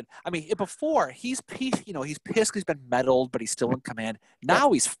of Lincoln. I mean, before he's pissed. He's been meddled, but he's still in command.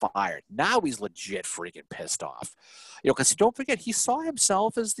 Now he's fired. Now he's legit freaking pissed off. Because don't forget, he saw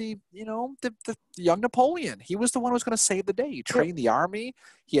himself as the young Napoleon. He was the one who was going to save the day. He trained the army.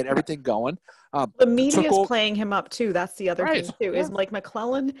 He had everything going. The media is playing him up too. That's the other thing too. Is like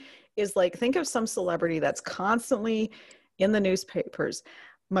McClellan is like, think of some celebrity that's constantly in the newspapers.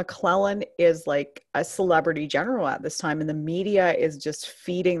 McClellan is like a celebrity general at this time, and the media is just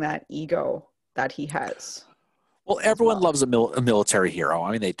feeding that ego that he has. Well, everyone loves a military hero.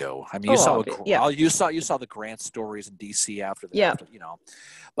 I mean, they do. I mean, you saw the Grant stories in D.C. after that.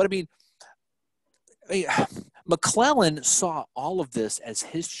 But I mean, McClellan saw all of this as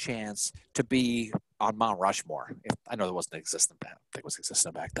his chance to be on Mount Rushmore. I know there wasn't existent back. I think it was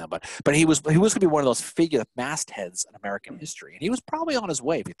existent back then, but he was going to be one of those figure mastheads in American history, and he was probably on his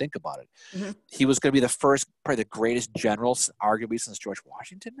way if you think about it. Mm-hmm. He was going to be probably the greatest general, arguably since George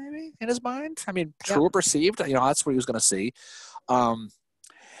Washington, maybe in his mind. I mean, true or perceived, that's what he was going to see. And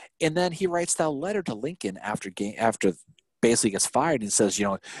then he writes that letter to Lincoln after basically gets fired and says,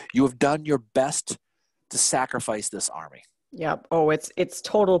 you have done your best to sacrifice this army. Yep. Oh, it's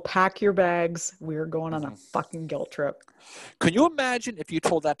total pack your bags. We're going on a fucking guilt trip. Can you imagine if you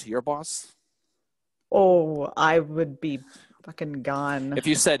told that to your boss? Oh, I would be fucking gone. If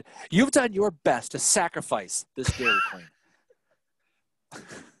you said, you've done your best to sacrifice this Dairy Queen.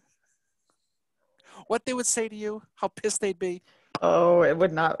 What they would say to you, how pissed they'd be. Oh, it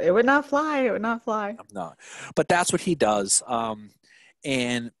would not fly. It would not fly. No, but that's what he does.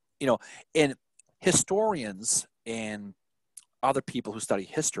 And historians and other people who study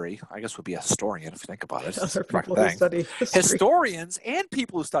history, I guess would be a historian if you think about it. Other people who study history. Historians and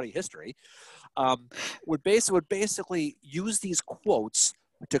people who study history would basically use these quotes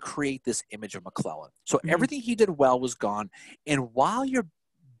to create this image of McClellan. So everything he did well was gone. And while you're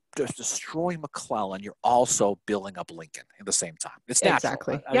destroying McClellan, you're also building up Lincoln at the same time. It's natural.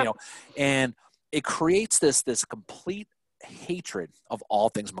 Exactly. And it creates this complete hatred of all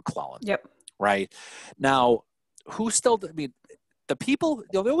things McClellan. Yep. Right. Now, the people,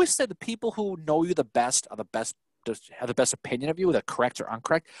 they always say the people who know you the best are the best, have the best opinion of you, whether correct or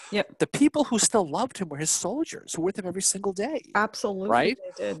incorrect. Yep. The people who still loved him were his soldiers who were with him every single day. Absolutely. Right?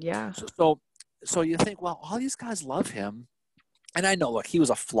 They did, yeah. So you think, well, all these guys love him. And I know, look, he was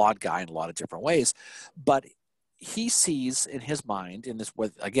a flawed guy in a lot of different ways, but he sees in his mind, in this,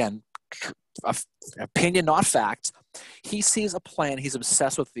 with again, opinion, not facts, he sees a plan. He's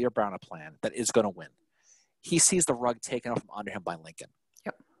obsessed with the Brown plan that is going to win. He sees the rug taken out from under him by Lincoln.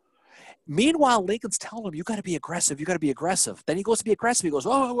 Yep. Meanwhile, Lincoln's telling him, you got to be aggressive. You got to be aggressive. Then he goes to be aggressive. He goes,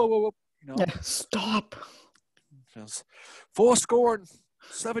 whoa. Yeah, stop. 4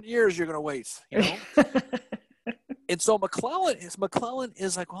 7 years you're going to wait, you know? And so McClellan is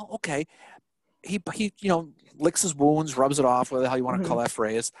like, well, okay. He licks his wounds, rubs it off, whatever the hell you want to call that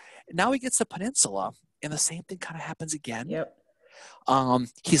phrase. Now he gets the peninsula, and the same thing kind of happens again. Yep.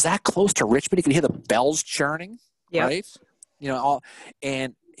 He's that close to Richmond. You can hear the bells churning, right?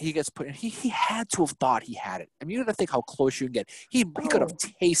 And he gets put in. He had to have thought he had it. I mean, you got to think how close you can get. He could have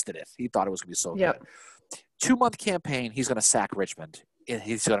tasted it. He thought it was going to be so good. 2-month campaign, he's going to sack Richmond.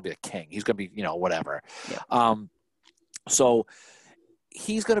 He's going to be the king. He's going to be, whatever. Yep. So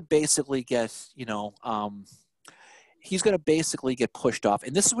he's going to basically get, he's going to basically get pushed off.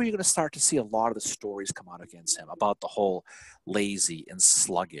 And this is where you're going to start to see a lot of the stories come out against him about the whole lazy and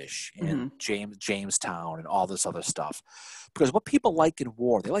sluggish and Jamestown and all this other stuff. Because what people like in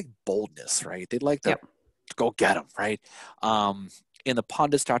war, they like boldness, right? They like to go get them, right? And the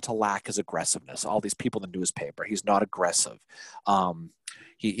pundits start to lack his aggressiveness. All these people in the newspaper, he's not aggressive.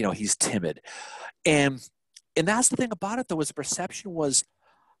 He's timid. And that's the thing about it, though, is the perception was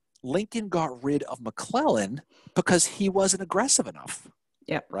Lincoln got rid of McClellan because he wasn't aggressive enough.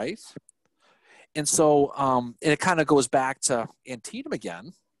 Yeah. Right? And so and it kind of goes back to Antietam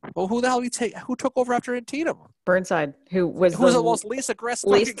again. Well, who the hell who took over after Antietam? Burnside, who was the most least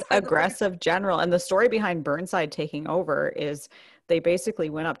aggressive general. And the story behind Burnside taking over is they basically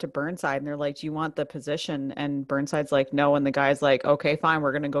went up to Burnside and they're like, do you want the position? And Burnside's like, no. And the guy's like, okay, fine.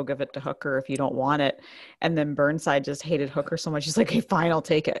 We're going to go give it to Hooker if you don't want it. And then Burnside just hated Hooker so much. He's like, hey, fine, I'll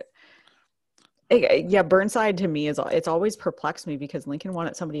take it. Yeah. Burnside to me it's always perplexed me because Lincoln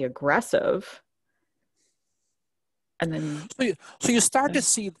wanted somebody aggressive. And then, so you start to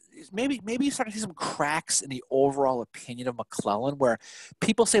see maybe you start to see some cracks in the overall opinion of McClellan, where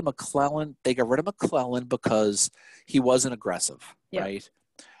people say they got rid of McClellan because he wasn't aggressive, right?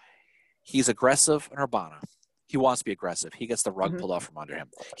 He's aggressive in Urbana. He wants to be aggressive. He gets the rug pulled off from under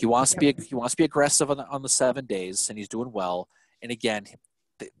him. He wants to be aggressive on the 7 days, and he's doing well. And again,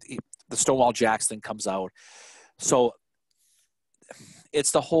 the Stonewall Jackson comes out. So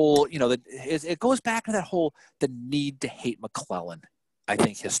it's the whole, it goes back to that whole, the need to hate McClellan, I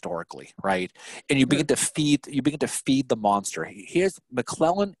think, historically, right? And you begin to feed the monster. Here's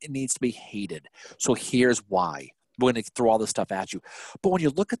McClellan, it needs to be hated. So here's why. We're going to throw all this stuff at you. But when you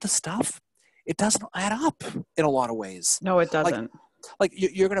look at the stuff, it doesn't add up in a lot of ways. No, it doesn't. Like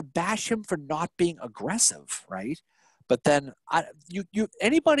you're going to bash him for not being aggressive, right? But then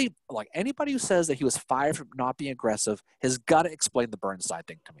anybody who says that he was fired for not being aggressive has got to explain the Burnside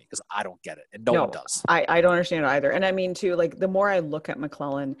thing to me, because I don't get it, and no one does. I don't understand it either. And I mean, too, like, the more I look at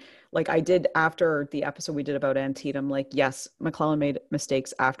McClellan, like I did after the episode we did about Antietam, like, yes, McClellan made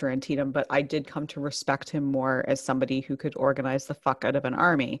mistakes after Antietam, but I did come to respect him more as somebody who could organize the fuck out of an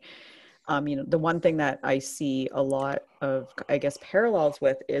army. The one thing that I see a lot of, I guess, parallels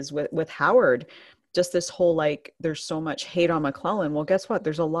with is with Howard. Just this whole, like, there's so much hate on McClellan. Well, guess what?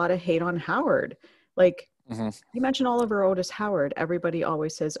 There's a lot of hate on Howard. Like, you mentioned Oliver Otis Howard. Everybody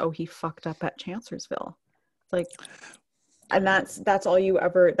always says, oh, he fucked up at Chancellorsville. Like, and that's all you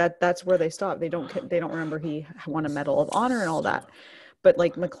ever, that's where they stop. They don't remember he won a Medal of Honor and all that. But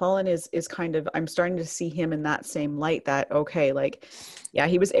like, McClellan is kind of, I'm starting to see him in that same light, that, okay, like, yeah,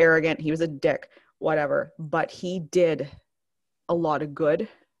 he was arrogant. He was a dick, whatever, but he did a lot of good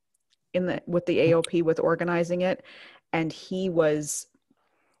with the AOP, with organizing it. And he was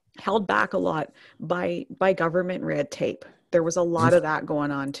held back a lot by government red tape. There was a lot of that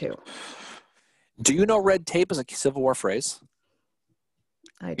going on too. Do you know red tape is a Civil War phrase?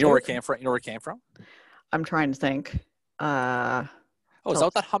 You know where it came from? I'm trying to think. Is that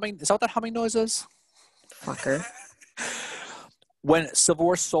what that humming noise is? Fucker. When Civil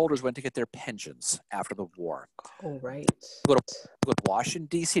War soldiers went to get their pensions after the war. Oh, right. Go to Washington,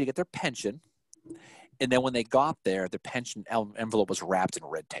 D.C. to get their pension. And then when they got there, their pension envelope was wrapped in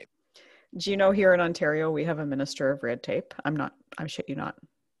red tape. Do you know here in Ontario, we have a minister of red tape? I shit you not.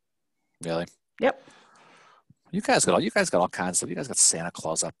 Really? Yep. You guys got all kinds of, you guys got Santa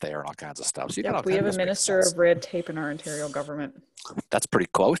Claus up there and all kinds of stuff. So we have a minister of red tape in our Ontario government. That's pretty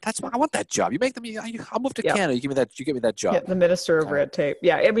cool. I want that job. You make them. I'll move to Canada. You give me that job. Yeah, the minister of red tape.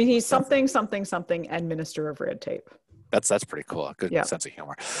 Yeah, I mean, he's something, and minister of red tape. That's pretty cool. A good sense of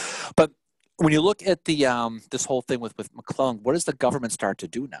humor. But when you look at the this whole thing with McClellan, what does the government start to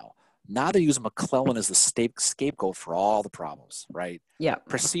do now? Now they're using McClellan as the scapegoat for all the problems, right? Yeah.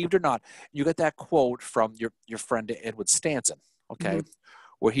 Perceived or not. You get that quote from your friend Edward Stanton, okay,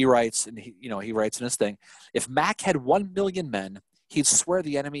 where he writes, and he writes in his thing, if Mac had 1 million men, he'd swear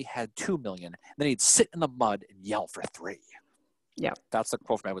the enemy had 2 million, and then he'd sit in the mud and yell for 3. Yeah. That's the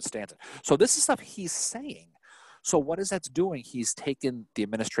quote from Edward Stanton. So this is stuff he's saying. So what is that doing? He's taken the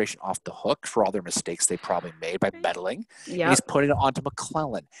administration off the hook for all their mistakes they probably made by meddling. Yeah. And he's putting it onto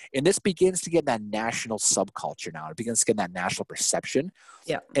McClellan. And this begins to get that national subculture now. It begins to get that national perception.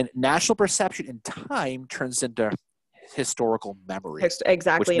 Yeah. And national perception in time turns into historical memory.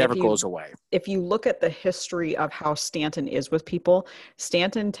 Exactly. Which never goes away. If you look at the history of how Stanton is with people,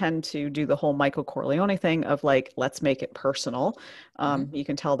 Stanton tend to do the whole Michael Corleone thing of like, let's make it personal. You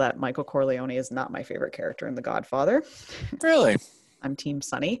can tell that Michael Corleone is not my favorite character in The Godfather. Really? I'm Team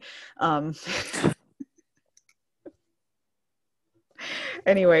Sonny.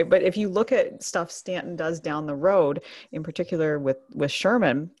 Anyway, but if you look at stuff Stanton does down the road, in particular with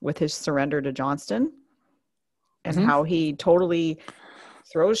Sherman, with his surrender to Johnston, and how he totally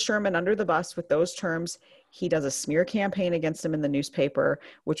throws Sherman under the bus with those terms. He does a smear campaign against him in the newspaper,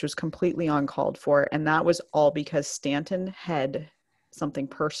 which was completely uncalled for. And that was all because Stanton had something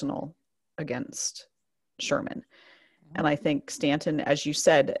personal against Sherman. And I think Stanton, as you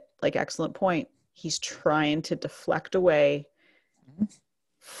said, like, excellent point, he's trying to deflect away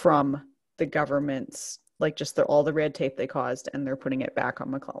from the government's, like, just all the red tape they caused, and they're putting it back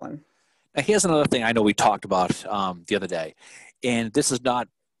on McClellan. Now, here's another thing I know we talked about the other day, and this is not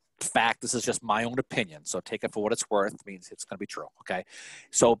fact. This is just my own opinion, so take it for what it's worth. It means it's going to be true, okay?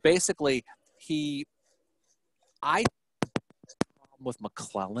 So basically, with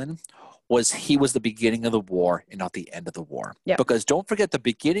McClellan was he was the beginning of the war and not the end of the war. Yeah. Because don't forget, the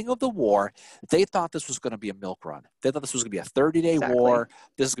beginning of the war, they thought this was going to be a milk run. They thought this was going to be a 30-day war.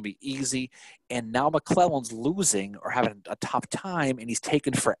 This is going to be easy. And now McClellan's losing or having a tough time, and he's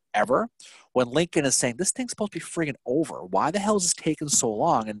taken forever. When Lincoln is saying, this thing's supposed to be friggin' over. Why the hell is this taking so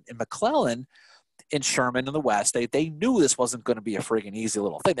long? And McClellan and Sherman in the West, they knew this wasn't going to be a friggin' easy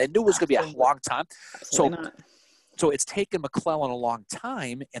little thing. They knew it was going to be a long time. So it's taken McClellan a long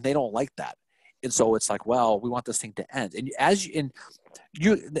time, and they don't like that. And so it's like, well, we want this thing to end. And and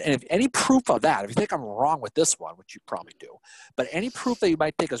if any proof of that, if you think I'm wrong with this one, which you probably do, but any proof that you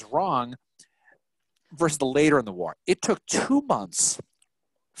might think is wrong versus the later in the war, it took 2 months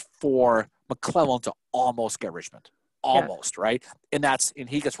for McClellan to almost get Richmond. Almost, right? And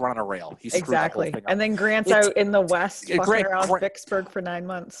he gets run on a rail. He screwed the whole thing up. And then Grant's out in the West fucking around Vicksburg for 9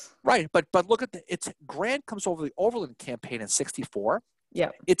 months. Right, but look at Grant comes over the Overland campaign in 1964. Yeah.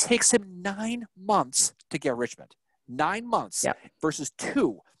 It takes him 9 months to get Richmond. 9 months versus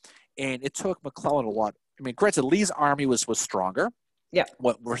 2. And it took McClellan a lot. I mean, granted, Lee's army was stronger. Yeah.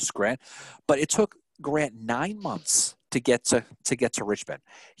 Versus Grant. But it took Grant 9 months to get to Richmond.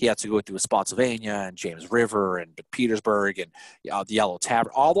 He had to go through Spotsylvania and James River and Petersburg and the Yellow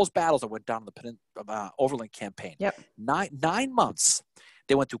Tavern, all those battles that went down in the Overland campaign. Yep. 9 months.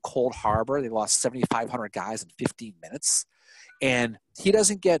 They went through Cold Harbor. They lost 7,500 guys in 15 minutes. And he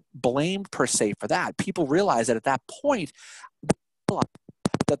doesn't get blamed per se for that. People realize that at that point,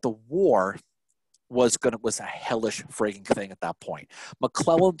 that the war was a hellish frigging thing at that point.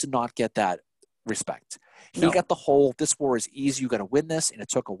 McClellan did not get that respect. He got the whole, this war is easy, you got to win this, and it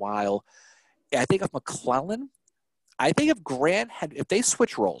took a while. I think of McClellan, if they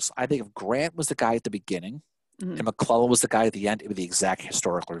switch roles, I think if Grant was the guy at the beginning and McClellan was the guy at the end, it would be the exact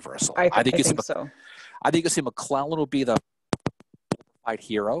historical reversal. I think so. I think you see McClellan will be the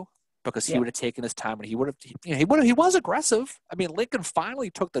hero because he would have taken his time and he was aggressive. I mean, Lincoln finally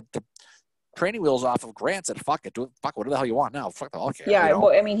took the training wheels off of Grant, said, fuck it, whatever the hell you want now. Fuck the hell. Yeah,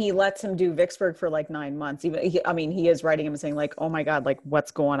 well, I mean, he lets him do Vicksburg for like 9 months. He is writing him and saying like, oh my God, like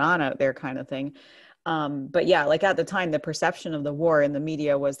what's going on out there kind of thing. But yeah, like at the time, the perception of the war in the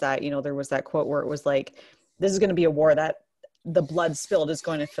media was that, there was that quote where it was like, this is going to be a war that the blood spilled is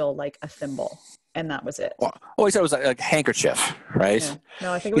going to feel like a thimble. And that was it. Well, he said it was like a handkerchief, right? Yeah.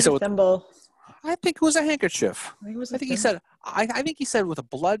 No, I think it was a thimble. I think it was a handkerchief. I think he said with the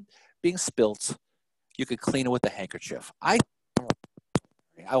blood being spilt, you could clean it with a handkerchief. I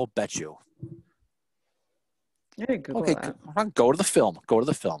will bet you. Yeah, okay, go to the film.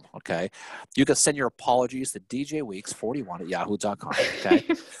 Okay, you can send your apologies to djweeks41@yahoo.com. Okay.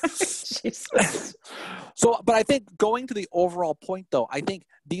 Jesus. So, but I think going to the overall point, though, I think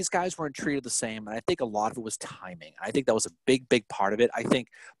these guys weren't treated the same, and I think a lot of it was timing. I think that was a big part of it. I think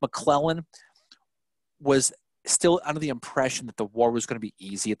McClellan was still under the impression that the war was going to be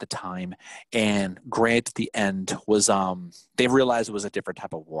easy at the time, and Grant at the end was they realized it was a different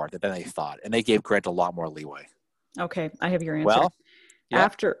type of war than they thought, and they gave Grant a lot more leeway. Okay, I have your answer. Well, yeah.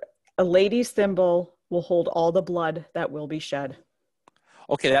 After a lady's thimble will hold all the blood that will be shed.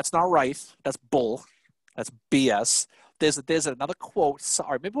 Okay, that's not right. That's bull. That's BS. There's another quote.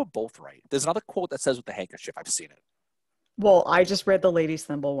 Sorry, maybe we're both right. There's another quote that says with the handkerchief. I've seen it. Well, I just read the Ladies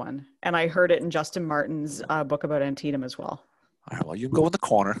Thimble one, and I heard it in Justin Martin's book about Antietam as well. All right, well, you can go in the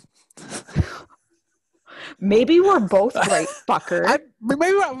corner. Maybe we're both right, fucker.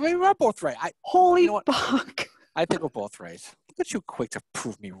 Maybe we're both right. Holy fuck. I think we're both right. Look at you quick to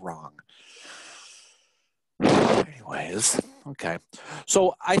prove me wrong. Anyways, okay.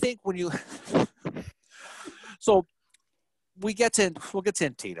 So I think so we'll get to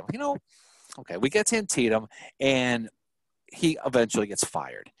Antietam. Okay, we get to Antietam, and he eventually gets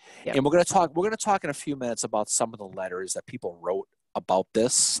fired. Yep. And we're going to talk in a few minutes about some of the letters that people wrote about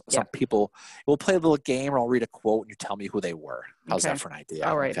this. Some people, we'll play a little game, or I'll read a quote and you tell me who they were. How's that for an idea?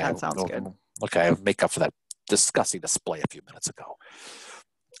 All right, okay. That sounds good. Okay, make up for that disgusting display a few minutes ago.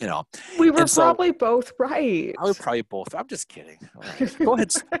 We were probably both right. I was probably both. I'm just kidding. All right.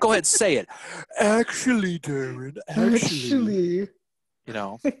 Go ahead, say it. Actually, Darren. Actually.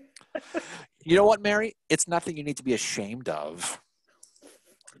 You know what, Mary? It's nothing you need to be ashamed of.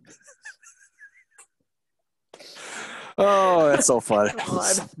 Oh, that's so funny.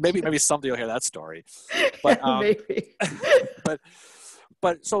 Maybe someday you'll hear that story. But maybe.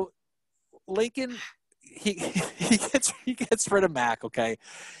 but so Lincoln, he gets rid of Mac, okay?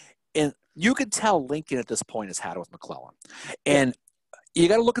 And you can tell Lincoln at this point has had it with McClellan. And you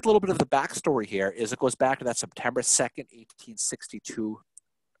got to look at a little bit of the backstory here. Is it goes back to that September 2nd, 1862.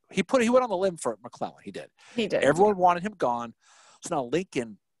 He went on the limb for McClellan. He did. Everyone wanted him gone. So now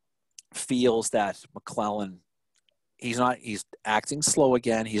Lincoln feels that McClellan, he's acting slow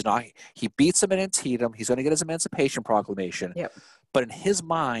again. He beats him in Antietam. He's going to get his Emancipation Proclamation. Yep. But in his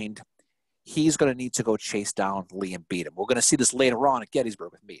mind, he's going to need to go chase down Lee and beat him. We're going to see this later on at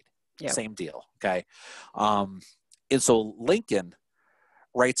Gettysburg with Meade. Yep. Same deal. Okay. And so Lincoln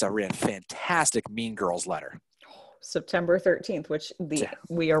writes a fantastic Mean Girls letter. September 13th, which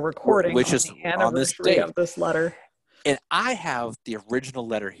we are recording, which is the anniversary of this letter. And I have the original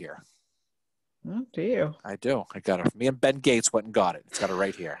letter here. Do you? I do. I got it. Me and Ben Gates went and got it. It's got it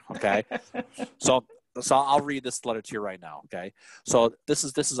right here. Okay. So I'll read this letter to you right now. Okay. So this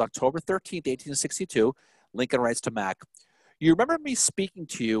is October 13th, 1862. Lincoln writes to Mac. You remember me speaking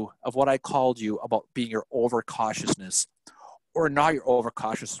to you of what I called you about being your overcautiousness, or not your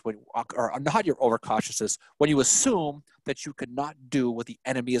overcautiousness when you assume that you could not do what the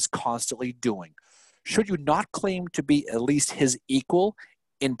enemy is constantly doing. Should you not claim to be at least his equal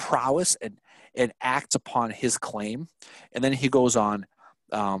in prowess and act upon his claim? And then he goes on,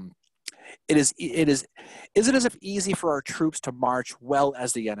 isn't as if easy for our troops to march well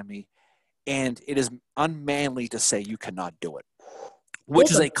as the enemy, and it is unmanly to say you cannot do it.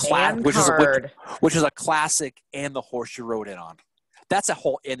 Which is a classic, and the horse you rode in on. That's a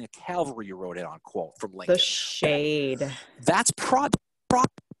whole, and the cavalry you rode in on quote from Lincoln. The shade. That's probably the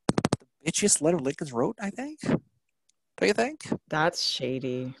bitchiest letter Lincoln's wrote, I think. Do you think? That's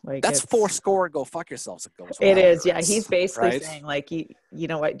shady. Like that's 4 score and go fuck yourselves. It is, yeah. He's basically saying, like, you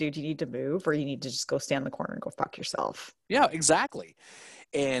know what, dude, you need to move, or you need to just go stand in the corner and go fuck yourself. Yeah, exactly.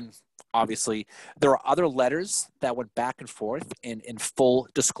 And obviously, there are other letters that went back and forth. In full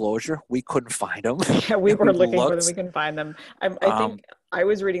disclosure, we couldn't find them. Yeah, we were looking for them. We couldn't find them. I think I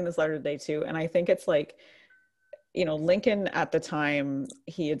was reading this letter today too, and I think it's like, Lincoln at the time,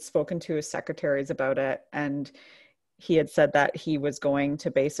 he had spoken to his secretaries about it, and he had said that he was going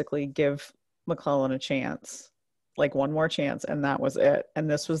to basically give McClellan a chance, like one more chance, and that was it. And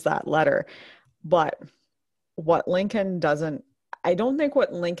this was that letter. But I don't think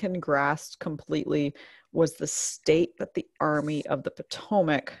what Lincoln grasped completely was the state that the Army of the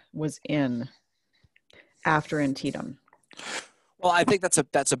Potomac was in after Antietam. Well, I think that's a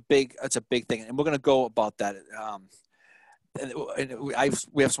big thing, and we're going to go about that.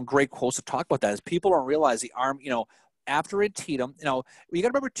 We have some great quotes to talk about that. As people don't realize the army, after Antietam, you got to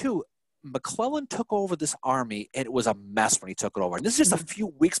remember too, McClellan took over this army, and it was a mess when he took it over. And this is just a few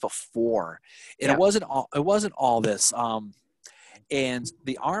weeks before, and it wasn't all this. And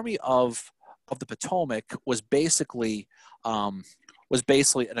the Army of the Potomac was basically in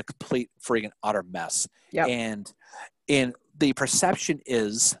a complete friggin' utter mess. Yep. And the perception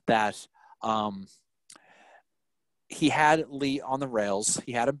is that he had Lee on the rails.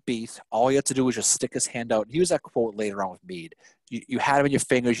 He had him beat. All he had to do was just stick his hand out. He used that quote later on with Meade. You had him in your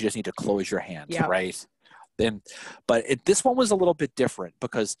fingers. You just need to close your hand, right? But this one was a little bit different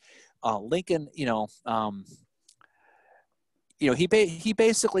because Lincoln, he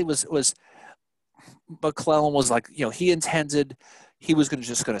basically was McClellan was like, he intended he was going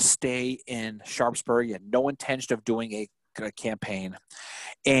to stay in Sharpsburg. He had no intention of doing a campaign,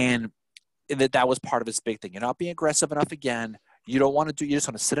 and that was part of his big thing. You're not being aggressive enough again. You don't want to do, you just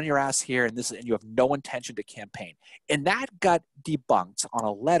want to sit on your ass here and you have no intention to campaign. And that got debunked on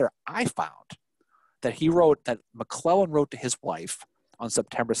a letter I found that McClellan wrote to his wife on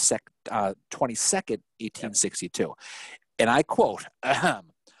September 22nd, 1862. And I quote, I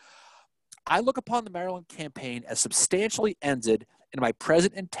look upon the Maryland campaign as substantially ended, and my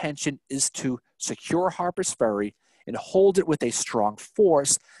present intention is to secure Harper's Ferry and hold it with a strong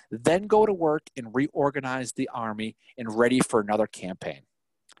force, then go to work and reorganize the army and ready for another campaign.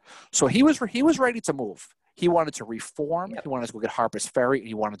 So he was ready to move. He wanted to reform. He wanted to go get Harper's Ferry, and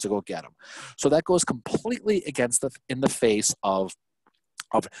he wanted to go get him. So that goes completely in the face of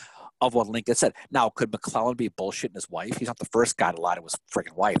what Lincoln said. Now, could McClellan be bullshitting his wife? He's not the first guy to lie to his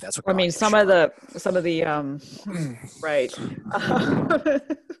freaking wife. That's what. I mean, some of the right.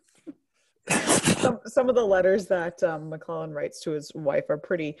 Some of the letters that McClellan writes to his wife are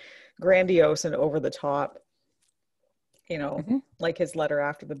pretty grandiose and over the top. You know, like his letter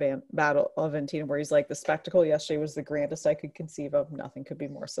after the Battle of Antietam, where he's like, the spectacle yesterday was the grandest I could conceive of. Nothing could be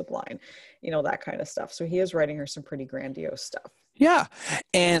more sublime. You know, that kind of stuff. So he is writing her some pretty grandiose stuff. Yeah.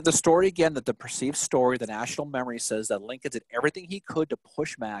 And the story, again, that the perceived story, the national memory says that Lincoln did everything he could to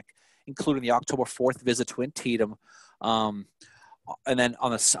push Mac, including the October 4th visit to Antietam. And then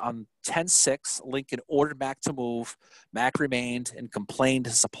on 10-6, Lincoln ordered Mac to move. Mac remained and complained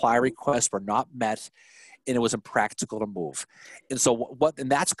his supply requests were not met, and it was impractical to move. And so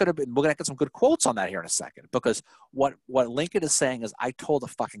and that's going to be, we're going to get some good quotes on that here in a second, because what Lincoln is saying is, I told the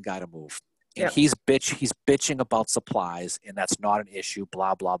fucking guy to move. And he's bitching about supplies, and that's not an issue,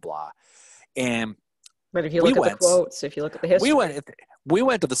 blah, blah, blah. But if you look at the quotes, if you look at the history. We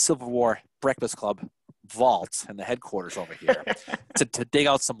went to the Civil War Breakfast Club vault in the headquarters over here to dig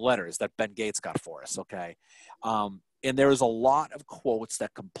out some letters that Ben Gates got for us, okay? And there was a lot of quotes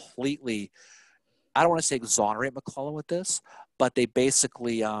that completely, I don't want to say exonerate McClellan with this, but they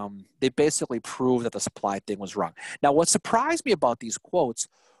basically proved that the supply thing was wrong. Now, what surprised me about these quotes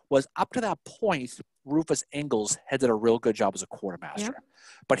was, up to that point, Rufus Ingalls had did a real good job as a quartermaster,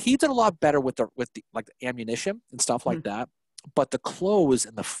 but he did a lot better with the ammunition and stuff like that. But the clothes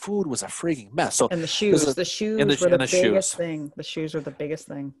and the food was a freaking mess. So, and the shoes were the biggest thing. The shoes were the biggest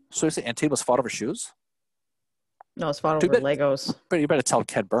thing. So you say Antietam was fought over shoes? No, it's fought over Legos. But you better tell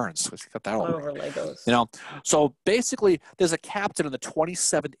Ken Burns. He got that all over Legos. You know, so basically, there's a captain in the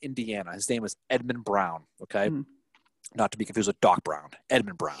 27th Indiana. His name is Edmund Brown. Okay, not to be confused with Doc Brown.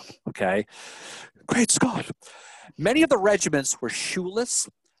 Edmund Brown. Okay, great Scott. Many of the regiments were shoeless.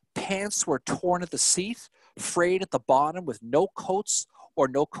 Pants were torn at the seat, frayed at the bottom, with no coats or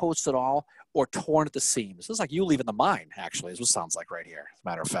no coats at all, or torn at the seams. This is like you leaving the mine, actually, is what it sounds like right here, as a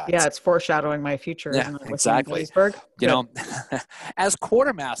matter of fact. Yeah, it's foreshadowing my future. Yeah, isn't it, exactly. You know, as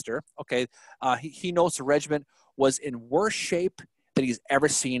quartermaster, okay, he knows the regiment was in worse shape than he's ever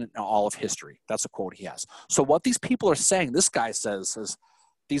seen in all of history. That's a quote he has. So what these people are saying, this guy says, is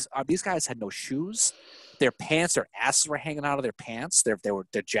these guys had no shoes. Their pants, their asses were hanging out of their pants. Their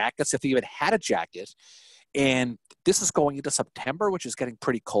jackets, if they even had a jacket. And this is going into September, which is getting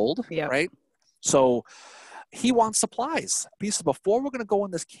pretty cold, right? So he wants supplies. He said, before we're going to go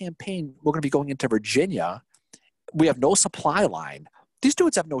on this campaign, we're going to be going into Virginia. We have no supply line. These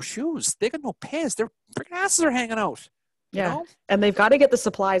dudes have no shoes. They got no pants. Their freaking asses are hanging out. Yeah. You know? And they've got to get the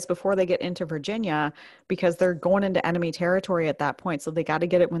supplies before they get into Virginia, because they're going into enemy territory at that point. So they got to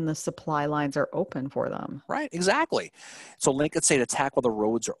get it when the supply lines are open for them. Right. Exactly. So Lincoln said attack while the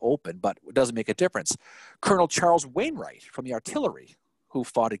roads are open, but it doesn't make a difference. Colonel Charles Wainwright from the artillery, who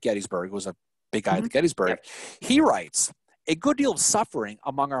fought at Gettysburg, was a big guy at Gettysburg. He writes, a good deal of suffering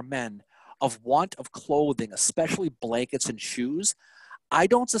among our men of want of clothing, especially blankets and shoes. I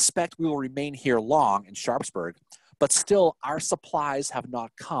don't suspect we will remain here long in Sharpsburg, but still our supplies have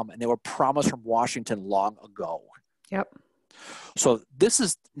not come, and they were promised from Washington long ago. Yep. So this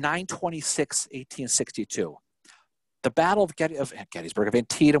is 9/26/1862. The Battle of Gettysburg, of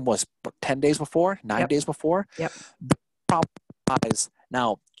Antietam, was 10 days before, 9 days before. Yep.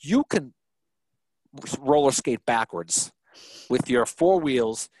 Now, you can roller skate backwards with your four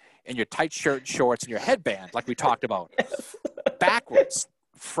wheels and your tight shirt and shorts and your headband, like we talked about, backwards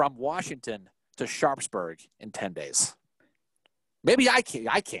from Washington to Sharpsburg in 10 days. Maybe I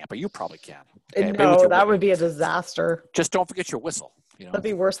can't, but you probably can. Okay? No, that would be a disaster. Just don't forget your whistle. You know? That'd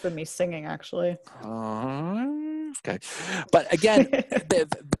be worse than me singing, actually. Okay. But again,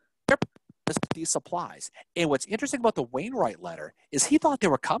 these supplies. And what's interesting about the Wainwright letter is he thought they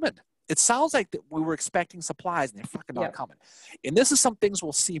were coming. It sounds like that we were expecting supplies, and they're fucking not coming. And this is some things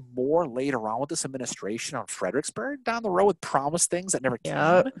we'll see more later on with this administration on Fredericksburg down the road, with promised things that never came.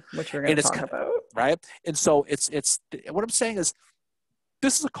 Which we're going to talk about. right? And so it's what I'm saying is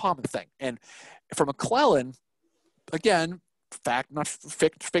this is a common thing. And for McClellan, again, fact, not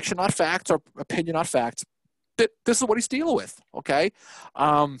fiction, not facts, or opinion, not facts. This is what he's dealing with. Okay,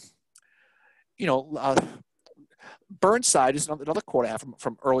 you know, Burnside is another quote I have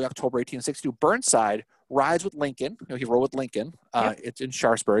from early October 1862. Burnside rides with Lincoln. You know, he rode with Lincoln. It's in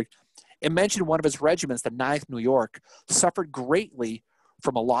Sharpsburg. It mentioned one of his regiments, the 9th New York, suffered greatly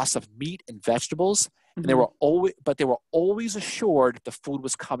from a loss of meat and vegetables, and they were always assured the food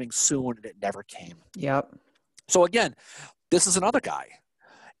was coming soon, and it never came. Yep. So again, this is another guy.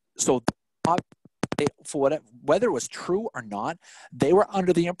 So whether it was true or not, they were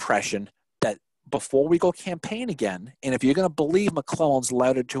under the impression that before we go campaign again, and if you're going to believe McClellan's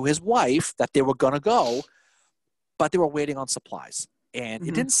letter to his wife, that they were going to go, but they were waiting on supplies. And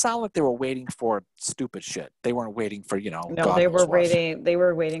it didn't sound like they were waiting for stupid shit. They weren't waiting for, no, God they were waiting. They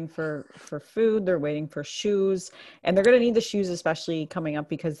were waiting for food. They're waiting for shoes, and they're going to need the shoes, especially coming up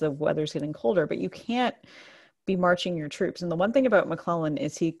because the weather's getting colder. But you can't be marching your troops. And the one thing about McClellan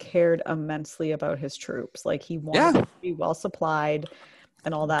is he cared immensely about his troops. Like he wanted them to be well supplied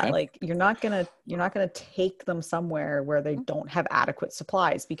and all that. Like you're not gonna take them somewhere where they don't have adequate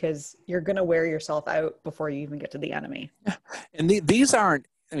supplies, because you're gonna wear yourself out before you even get to the enemy. And these aren't,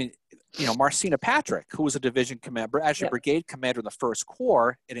 I mean, Marcina Patrick, who was a division commander, actually brigade commander in the First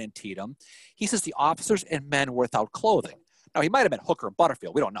Corps at Antietam, he says the officers and men were without clothing. Now he might have been Hooker and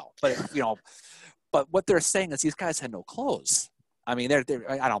Butterfield, we don't know, but but what they're saying is these guys had no clothes. I mean, I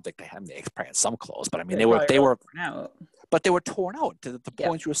don't think they had some clothes, but I mean, they were out. But they were torn out to the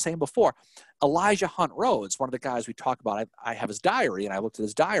point you were saying before. Elijah Hunt Rhodes, one of the guys we talk about, I have his diary, and I looked at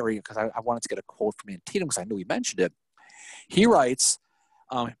his diary because I wanted to get a quote from Antietam because I knew he mentioned it. He writes,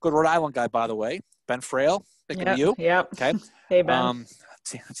 good Rhode Island guy, by the way, Ben Frail, thinking of you. Yep. Okay. Hey, Ben.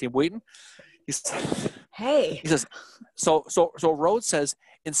 Team Wheaton. He says, so Rhodes says,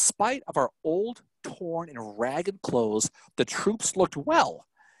 in spite of our old, torn, and ragged clothes, the troops looked well,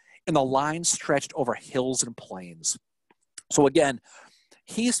 and the line stretched over hills and plains. So again,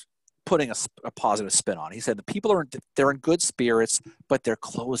 he's putting a positive spin on it. He said the people they're in good spirits, but their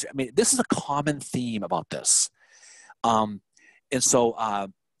clothes. I mean, this is a common theme about this, and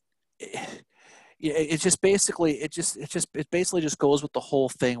so it basically just goes with the whole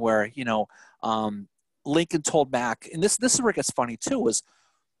thing where Lincoln told Mac, and this is where it gets funny too, is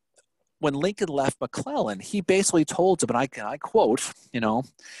when Lincoln left McClellan, he basically told him, and I quote,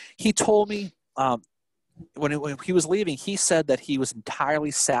 he told me. When he was leaving, he said that he was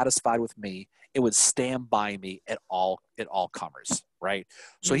entirely satisfied with me. It would stand by me at all comers, right?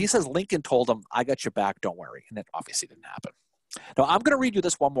 So he says Lincoln told him, I got your back, don't worry. And that obviously didn't happen. Now, I'm going to read you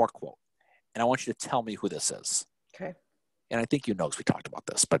this one more quote, and I want you to tell me who this is. Okay. And I think you know because we talked about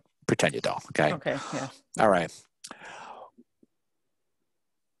this, but pretend you don't, okay? Okay, yeah. All right.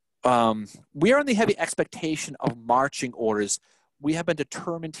 We are in the heavy expectation of marching orders. We have been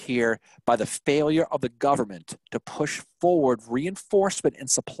determined here by the failure of the government to push forward reinforcement and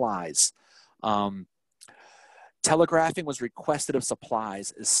supplies. Telegraphing was requested of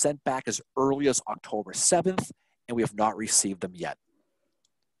supplies, is sent back as early as October 7th, and we have not received them yet.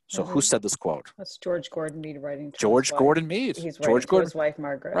 So who said this quote? That's George Gordon Meade writing to George Gordon Meade. He's writing to his wife,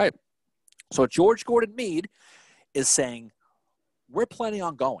 Margaret. Right. So George Gordon Meade is saying, we're planning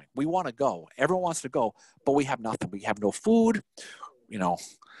on going. We want to go. Everyone wants to go, but we have nothing. We have no food. We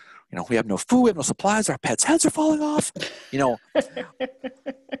have no food. We have no supplies. Our pets' heads are falling off.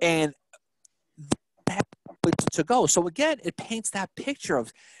 And to go. So again, it paints that picture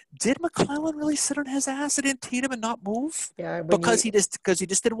of, did McClellan really sit on his ass at Antietam and not move? Yeah, because he just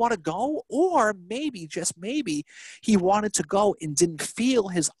didn't want to go, or maybe just maybe he wanted to go and didn't feel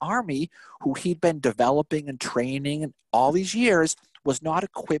his army, who he'd been developing and training and all these years, was not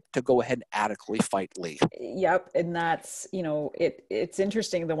equipped to go ahead and adequately fight Lee. Yep, and that's it's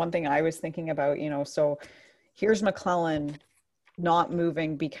interesting. The one thing I was thinking about, so here's McClellan not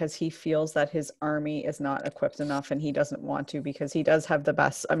moving because he feels that his army is not equipped enough, and he doesn't want to, because he does have the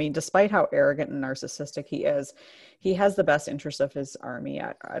best, despite how arrogant and narcissistic he is, he has the best interest of his army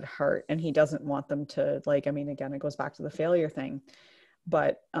at heart, and he doesn't want them to, again, it goes back to the failure thing.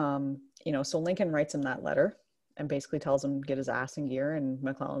 But so Lincoln writes him that letter and basically tells him get his ass in gear, and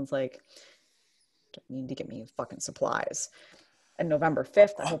McClellan's like, you need to get me fucking supplies. And November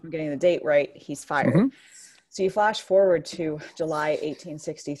 5th, I hope I'm getting the date right, he's fired. Mm-hmm. So you flash forward to July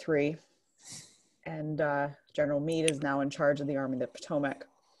 1863, and General Meade is now in charge of the Army of the Potomac,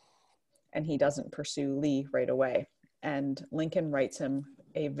 and he doesn't pursue Lee right away. And Lincoln writes him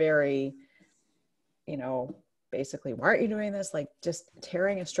a very, basically, why aren't you doing this? Like just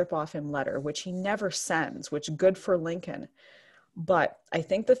tearing a strip off him letter, which he never sends, which good for Lincoln. But I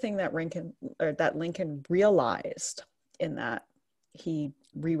think the thing that Lincoln realized in that he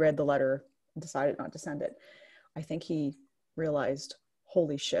reread the letter, decided not to send it. I think he realized,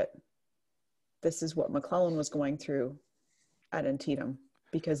 holy shit, this is what McClellan was going through at Antietam,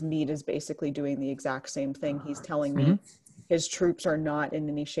 because Meade is basically doing the exact same thing. He's telling me his troops are not in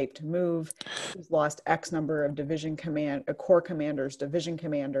any shape to move. He's lost X number of corps commanders, division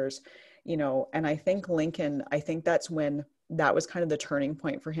commanders, you know, and I think that's when that was kind of the turning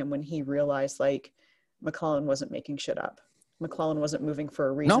point for him, when he realized like McClellan wasn't making shit up. McClellan wasn't moving for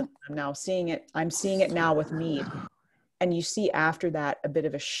a reason. No. I'm seeing it now with Meade. And you see after that a bit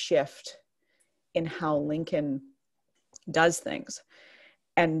of a shift in how Lincoln does things.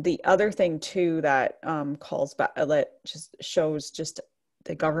 And the other thing too that just shows just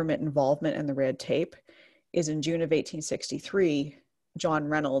the government involvement and the red tape is in June of 1863, John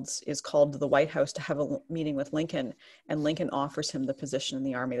Reynolds is called to the White House to have a meeting with Lincoln, and Lincoln offers him the position in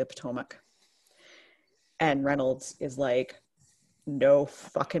the Army of the Potomac. And Reynolds is like, no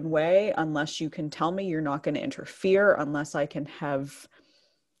fucking way, unless you can tell me you're not going to interfere, unless I can have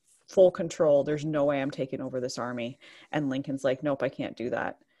full control, there's no way I'm taking over this army. And Lincoln's like, nope, I can't do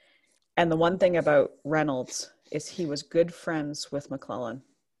that. And the one thing about Reynolds is he was good friends with McClellan,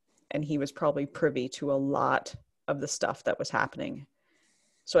 and he was probably privy to a lot of the stuff that was happening.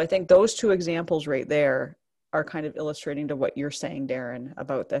 So I think those two examples right there are kind of illustrating to what you're saying, Darren,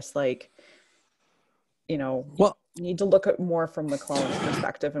 about this, like, you know, you need to look at more from McClellan's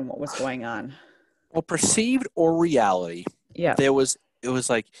perspective and what was going on. Well, perceived or reality. Yeah. It was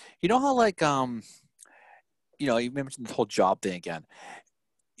like, you know how like, you know, you mentioned the whole job thing again.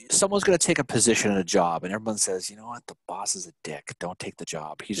 Someone's going to take a position in a job and everyone says, you know what, the boss is a dick. Don't take the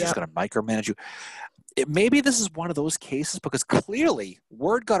job. He's just going to micromanage you. Maybe this is one of those cases, because clearly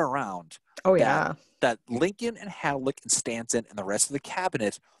word got around that Lincoln and Halleck and Stanton and the rest of the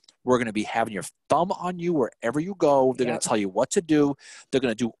cabinet were going to be having your thumb on you wherever you go. They're going to tell you what to do. They're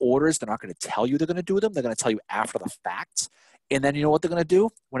going to do orders. They're not going to tell you they're going to do them. They're going to tell you after the fact. And then you know what they're going to do?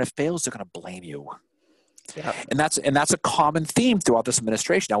 When it fails, they're going to blame you. Yep. And that's a common theme throughout this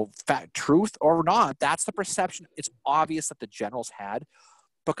administration. Now, truth or not, that's the perception. It's obvious that the generals had,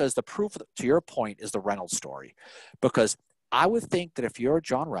 because the proof, to your point, is the Reynolds story. Because I would think that if you're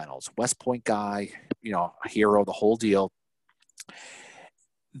John Reynolds, West Point guy, you know, a hero, the whole deal,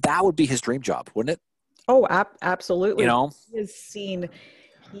 that would be his dream job, wouldn't it? Oh, absolutely. You know,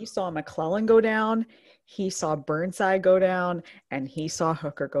 he saw McClellan go down, he saw Burnside go down, and he saw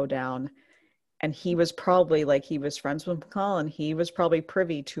Hooker go down. And he was probably, like, he was friends with McClellan. He was probably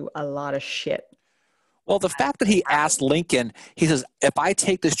privy to a lot of shit. Well, the fact that he asked Lincoln, he says, if I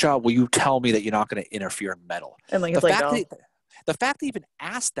take this job, will you tell me that you're not going to interfere and meddle? And Lincoln's like, no. The fact that he even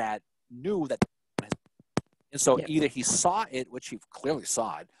asked that, knew that. And so either he saw it, which he clearly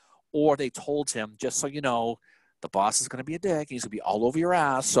saw it, or they told him, just so you know, the boss is going to be a dick. He's going to be all over your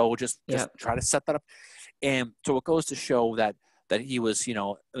ass. So just try to set that up. And so it goes to show that he was, you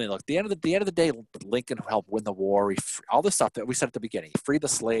know, I mean, look, at the end of the day, Lincoln helped win the war. All the stuff that we said at the beginning, he freed the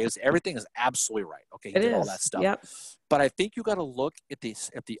slaves. Everything is absolutely right. Okay, he did all that stuff. Yep. But I think you got to look at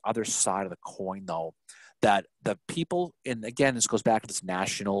the other side of the coin, though, that the people, and again, this goes back to this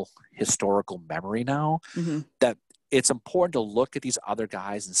national historical memory now, that it's important to look at these other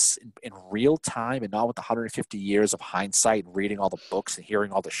guys in real time, and not with the 150 years of hindsight and reading all the books and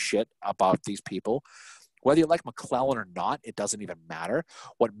hearing all the shit about these people. Whether you like McClellan or not, it doesn't even matter.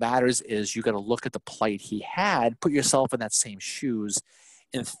 What matters is you got to look at the plight he had, put yourself in that same shoes,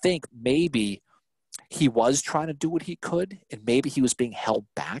 and think maybe he was trying to do what he could, and maybe he was being held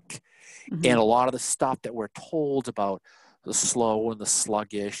back. And a lot of the stuff that we're told about the slow and the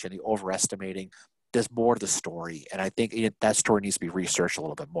sluggish and the overestimating, there's more to the story. And I think that story needs to be researched a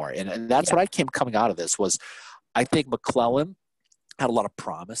little bit more. And that's what I came coming out of this was, I think McClellan had a lot of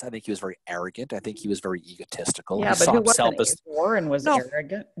promise. I think he was very arrogant. I think he was very egotistical. Yeah, but who wasn't? Warren was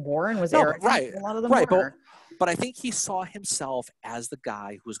arrogant. Warren was arrogant. Right. A lot of them were. But I think he saw himself as the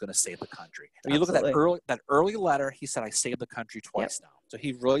guy who was going to save the country. When you look at that early letter, he said, "I saved the country twice now." So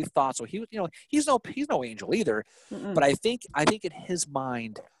he really thought. So he, you know, he's no angel either. But I think in his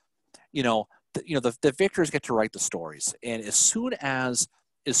mind, the victors get to write the stories. And as soon as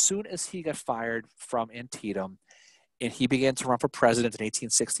he got fired from Antietam, and he began to run for president in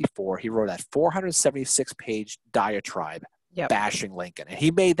 1864, he wrote that 476-page diatribe bashing Lincoln. And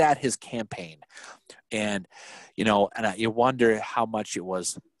he made that his campaign. And, you wonder how much it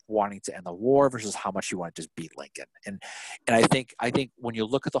was wanting to end the war versus how much you want to just beat Lincoln. And I think when you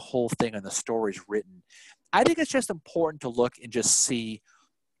look at the whole thing and the stories written, I think it's just important to look and just see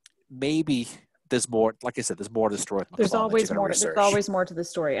maybe there's more. Like I said, there's more to the story. There's always more. There's always more to the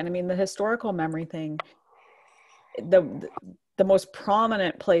story. And I mean, the historical memory thing, the most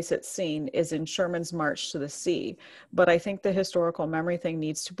prominent place it's seen is in Sherman's March to the Sea. But I think the historical memory thing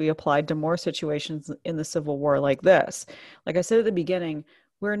needs to be applied to more situations in the Civil War like this. Like I said at the beginning,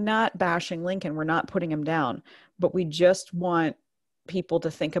 we're not bashing Lincoln. We're not putting him down, but we just want people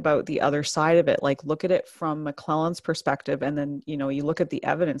to think about the other side of it. Like, look at it from McClellan's perspective. And then, you know, you look at the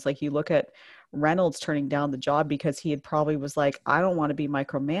evidence, like you look at Reynolds turning down the job because he had probably was like, I don't want to be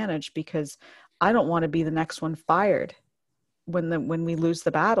micromanaged because I don't want to be the next one fired when we lose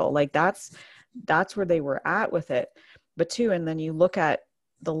the battle. Like that's where they were at with it. But too, and then you look at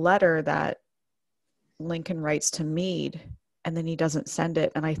the letter that Lincoln writes to Meade and then he doesn't send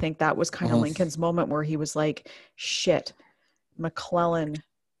it. And I think that was kind of Lincoln's moment where he was like, shit, McClellan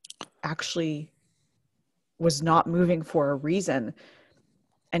actually was not moving for a reason.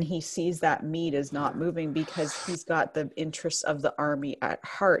 And he sees that Meade is not moving because he's got the interests of the army at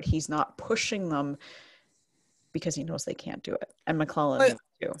heart. He's not pushing them because he knows they can't do it. And McClellan knows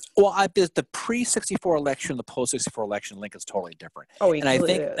too. Well, the pre-64 election, the post-64 election, Lincoln's totally different. Oh, he and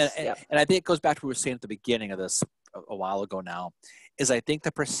totally I think, is. And I think it goes back to what we were saying at the beginning of this a while ago now, is I think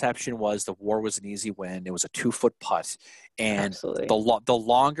the perception was the war was an easy win. It was a 2-foot putt. And the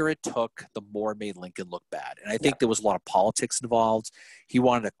longer it took, the more it made Lincoln look bad. And I think there was a lot of politics involved. He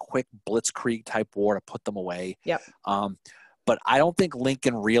wanted a quick blitzkrieg type war to put them away. Yep. But I don't think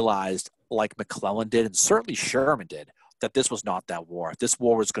Lincoln realized, like McClellan did, and certainly Sherman did, that this was not that war. This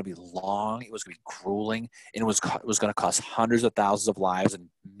war was going to be long, it was going to be grueling, and it was going to cost hundreds of thousands of lives and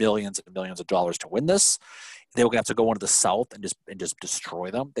millions of dollars to win this. They were going to have to go into the South and just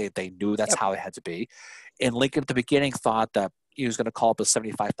destroy them. They knew that's how it had to be. And Lincoln at the beginning thought that he was going to call up the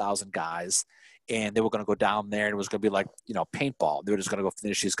 75,000 guys, and they were going to go down there, and it was going to be like, you know, paintball. They were just going to go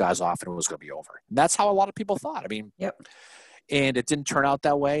finish these guys off, and it was going to be over. And that's how a lot of people thought. I mean, and it didn't turn out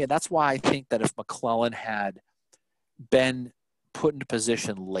that way. And that's why I think that if McClellan had been put into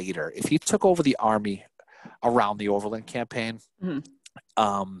position later, if he took over the army around the Overland campaign,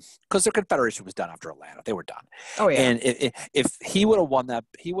 because the Confederation was done after Atlanta, they were done. Oh yeah. And if he would have won that,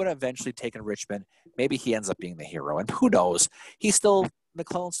 he would have eventually taken Richmond. Maybe he ends up being the hero, and who knows?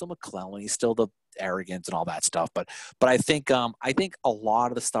 McClellan's still McClellan. He's still the arrogance and all that stuff. But I think a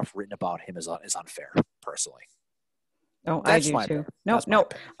lot of the stuff written about him is unfair, personally. Oh, I do too. No,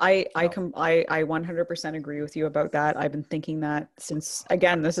 I 100% agree with you about that. I've been thinking that since,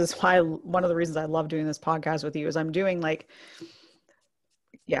 again, this is why one of the reasons I love doing this podcast with you is I'm doing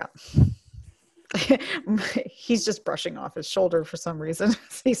he's just brushing off his shoulder for some reason.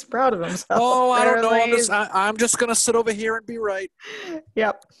 He's proud of himself. Oh, I don't know. I'm just going to sit over here and be right.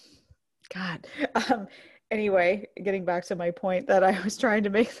 Yep. God. Anyway, getting back to my point that I was trying to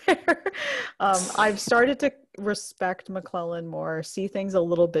make there, I've started to respect McClellan more, see things a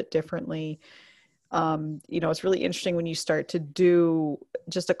little bit differently. It's really interesting when you start to do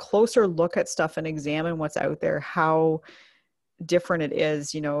just a closer look at stuff and examine what's out there, how different it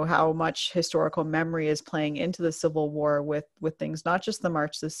is, how much historical memory is playing into the Civil War with things, not just the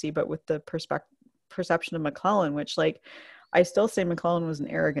March to the Sea, but with the perception of McClellan, which, I still say McClellan was an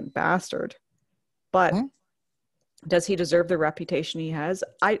arrogant bastard, but does he deserve the reputation he has?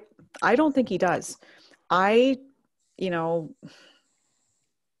 I don't think he does. He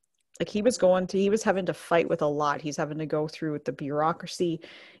was having to fight with a lot. He's having to go through with the bureaucracy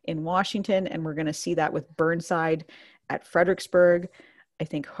in Washington, and we're going to see that with Burnside at Fredericksburg. I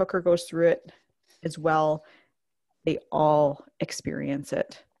think Hooker goes through it as well. They all experience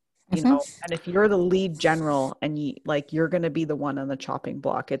it, and if you're the lead general and you're going to be the one on the chopping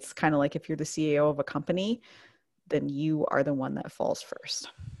block, it's kind of like if you're the CEO of a company, then you are the one that falls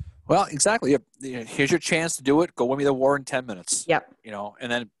first. Well, exactly. Here's your chance to do it. Go win me the war in 10 minutes. Yep.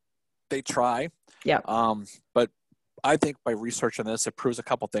 And then they try. Yeah. But I think by researching this, it proves a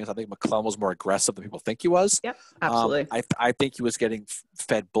couple things. I think McClellan was more aggressive than people think he was. Yep, absolutely. I think he was getting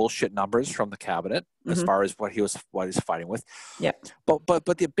fed bullshit numbers from the cabinet as far as what he's fighting with. Yeah. But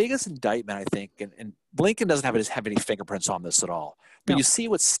the biggest indictment, I think, and Lincoln doesn't have any fingerprints on this at all. But you see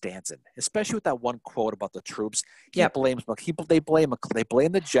with Stanton, especially with that one quote about the troops, they blame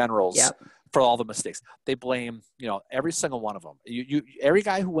the generals for all the mistakes. They blame every single one of them. Every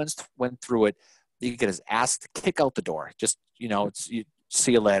guy who went through it, you get his ass kick out the door. Just you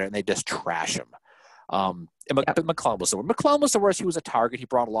see you later, and they just trash him. But McClellan was the worst. McClellan was the worst. He was a target. He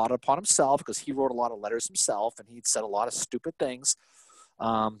brought a lot upon himself because he wrote a lot of letters himself, and he'd said a lot of stupid things.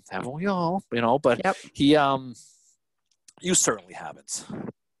 Haven't we all? But Yep. he, you certainly haven't.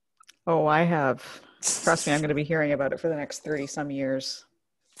 Oh, I have. Trust me, I'm going to be hearing about it for the next 30 some years.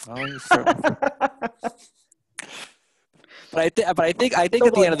 Oh, you certainly. But I think So at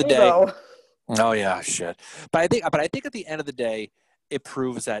the end of the day, though. oh yeah, shit. But I think at the end of the day, it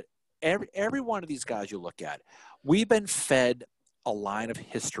proves that every one of these guys you look at, we've been fed a line of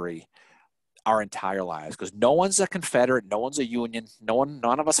history our entire lives, because no one's a Confederate, no one's a Union,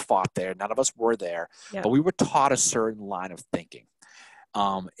 none of us fought there, none of us were there, Yeah. but we were taught a certain line of thinking.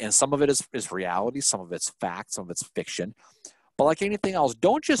 And some of it is reality, some of it's fact, some of it's fiction. But like anything else,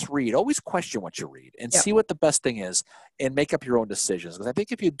 don't just read. Always question what you read and see what the best thing is and make up your own decisions. Because I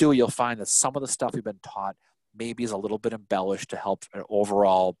think if you do, you'll find that some of the stuff you've been taught maybe is a little bit embellished to help an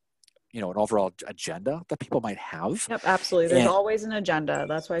overall agenda that people might have. Yep, absolutely. There's always an agenda.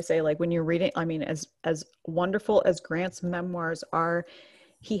 That's why I say, like, when you're reading, I mean, as wonderful as Grant's memoirs are,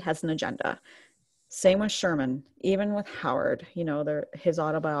 he has an agenda. Same with Sherman, even with Howard, his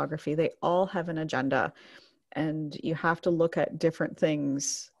autobiography, they all have an agenda. And you have to look at different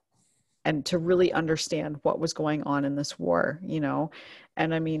things and to really understand what was going on in this war,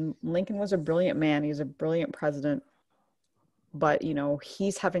 And I mean, Lincoln was a brilliant man. He's a brilliant president. But,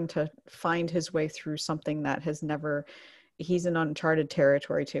 he's having to find his way through something that he's in uncharted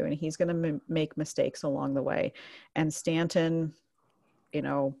territory too. And he's going to make mistakes along the way. And Stanton,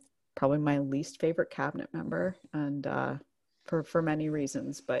 probably my least favorite cabinet member. And, for many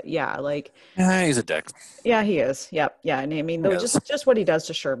reasons, but yeah, he's a dick. Yeah, he is. Yep. Yeah. And I mean, just what he does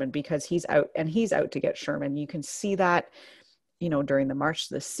to Sherman, because he's out to get Sherman. You can see that, during the March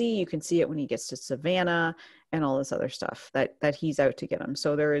to the Sea. You can see it when he gets to Savannah and all this other stuff that he's out to get him.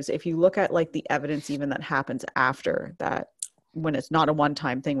 So there is, if you look at the evidence even that happens after that, when it's not a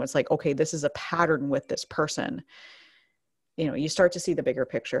one-time thing, when it's like, okay, this is a pattern with this person, you start to see the bigger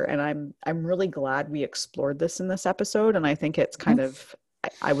picture. And I'm really glad we explored this in this episode. And I think it's kind of,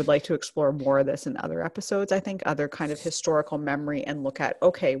 I would like to explore more of this in other episodes. I think other kind of historical memory and look at,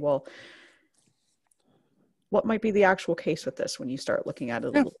 okay, well, what might be the actual case with this when you start looking at it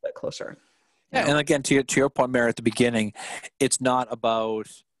a little bit closer. Yeah. And again, to your point, Mary, at the beginning, it's not about,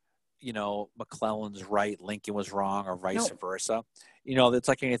 McClellan's right, Lincoln was wrong, or vice versa. It's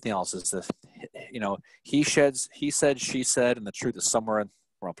like anything else. Is this, he said, she said, and the truth is somewhere in,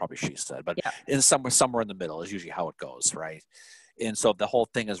 well, probably she said, but in somewhere in the middle is usually how it goes, right? And so the whole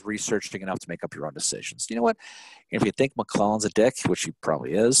thing is researching enough to make up your own decisions. You know what? If you think McClellan's a dick, which he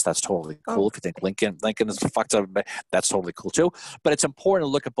probably is, that's totally cool. If you think Lincoln is fucked up, that's totally cool too. But it's important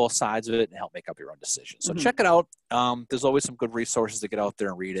to look at both sides of it and help make up your own decisions. So check it out. There's always some good resources to get out there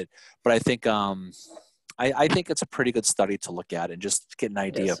and read it. But I think I think it's a pretty good study to look at and just get an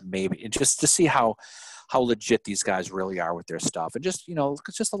idea of maybe, and just to see how legit these guys really are with their stuff. And just,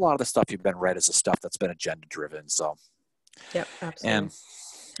 because just a lot of the stuff you've been read is the stuff that's been agenda driven. So. Yep, absolutely. And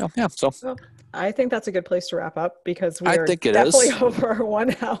so well, I think that's a good place to wrap up, because I think it definitely is over our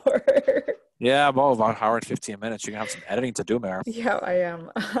 1 hour. Yeah, well, about an hour and 15 minutes. You're gonna have some editing to do, Mary. Yeah, I am.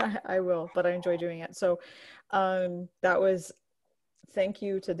 I will, but I enjoy doing it. So thank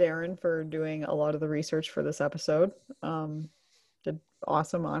you to Darren for doing a lot of the research for this episode. Did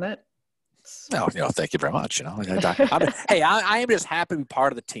awesome on it. Thank you very much. Hey, I am just happy to be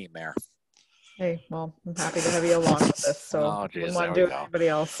part of the team, Mary. Hey, well, I'm happy to have you along with this. So I wouldn't want to do it with anybody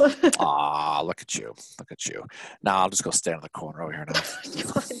else. Aw, look at you. Now I'll just go stand in the corner over here now.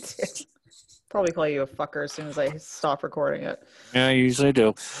 Probably call you a fucker as soon as I stop recording it. Yeah, I usually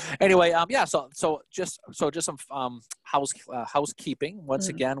do. Anyway, so just some housekeeping. Once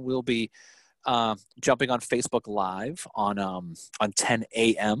again, we'll be jumping on Facebook Live on 10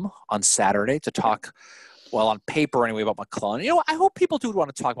 a.m. on Saturday to talk. Well, on paper anyway, about McClellan. I hope people do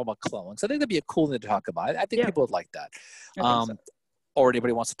want to talk about McClellan, because I think that'd be a cool thing to talk about. I think people would like that. I think so. Or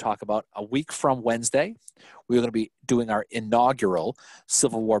anybody wants to talk about, a week from Wednesday, we're going to be doing our inaugural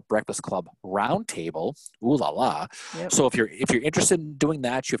Civil War Breakfast Club roundtable. Ooh la la! Yep. So if you're interested in doing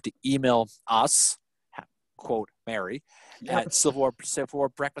that, you have to email us, quote Mary, at Civil War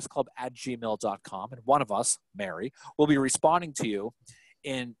Breakfast Club @gmail.com, and one of us, Mary, will be responding to you.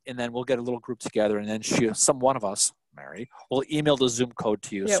 And then we'll get a little group together, and then one of us, Mary, will email the Zoom code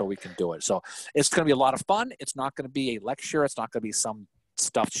to you so we can do it. So it's going to be a lot of fun. It's not going to be a lecture. It's not going to be some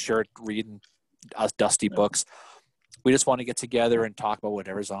stuffed shirt reading us dusty books. We just want to get together and talk about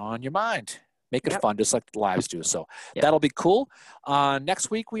whatever's on your mind. Make it fun, just like the lives do. So that'll be cool. Next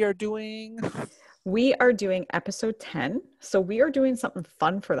week we are doing episode 10. So we are doing something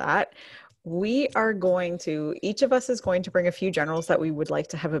fun for that. We are going to, each of us is going to bring a few generals that we would like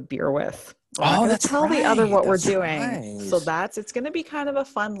to have a beer with. We're not going to tell the other what we're doing. So it's going to be kind of a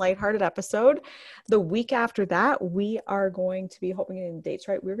fun, lighthearted episode. The week after that, we are going to be, hoping in dates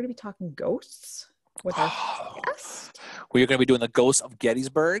right, we're going to be talking ghosts with our guest. We're going to be doing the Ghosts of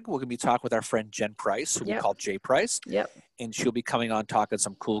Gettysburg. We're going to be talking with our friend Jen Price, who we call Jay Price. Yep. And she'll be coming on talking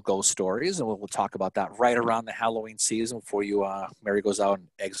some cool ghost stories, and we'll talk about that right around the Halloween season before Mary goes out and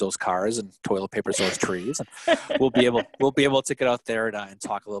eggs those cars and toilet papers those trees. And we'll be able to get out there and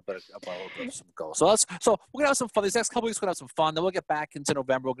talk a little bit about some ghosts. So we're gonna have some fun. These next couple weeks we're gonna have some fun. Then we'll get back into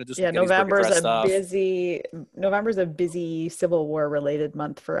November. We're gonna do some November's a busy Civil War related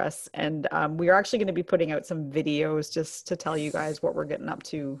month for us, and we are actually going to be putting out some videos just to tell you guys what we're getting up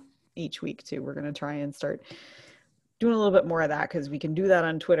to each week too. We're going to try and start doing a little bit more of that because we can do that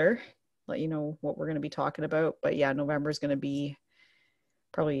on Twitter, let you know what we're going to be talking about. But yeah, November is going to be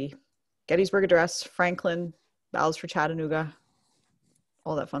probably Gettysburg Address, Franklin, Battles for Chattanooga,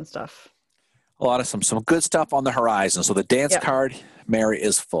 all that fun stuff. A lot of some good stuff on the horizon. So the dance card, Mary,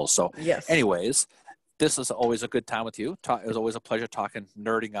 is full. So anyways, this is always a good time with you. It was always a pleasure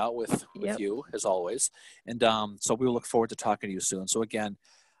nerding out with you as always. And so we will look forward to talking to you soon. So again,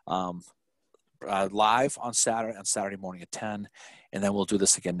 live on Saturday morning at 10, and then we'll do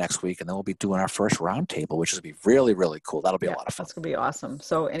this again next week, and then we'll be doing our first roundtable, which is going to be really, really cool. That'll be a lot of fun. That's going to be awesome.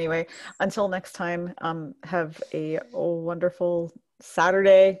 So anyway, until next time, have a wonderful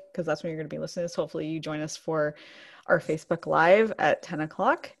Saturday, because that's when you're going to be listening to this. Hopefully you join us for our Facebook Live at 10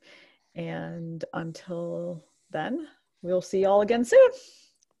 o'clock. And until then, we'll see y'all again soon.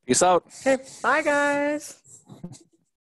 Peace out. Okay, bye guys.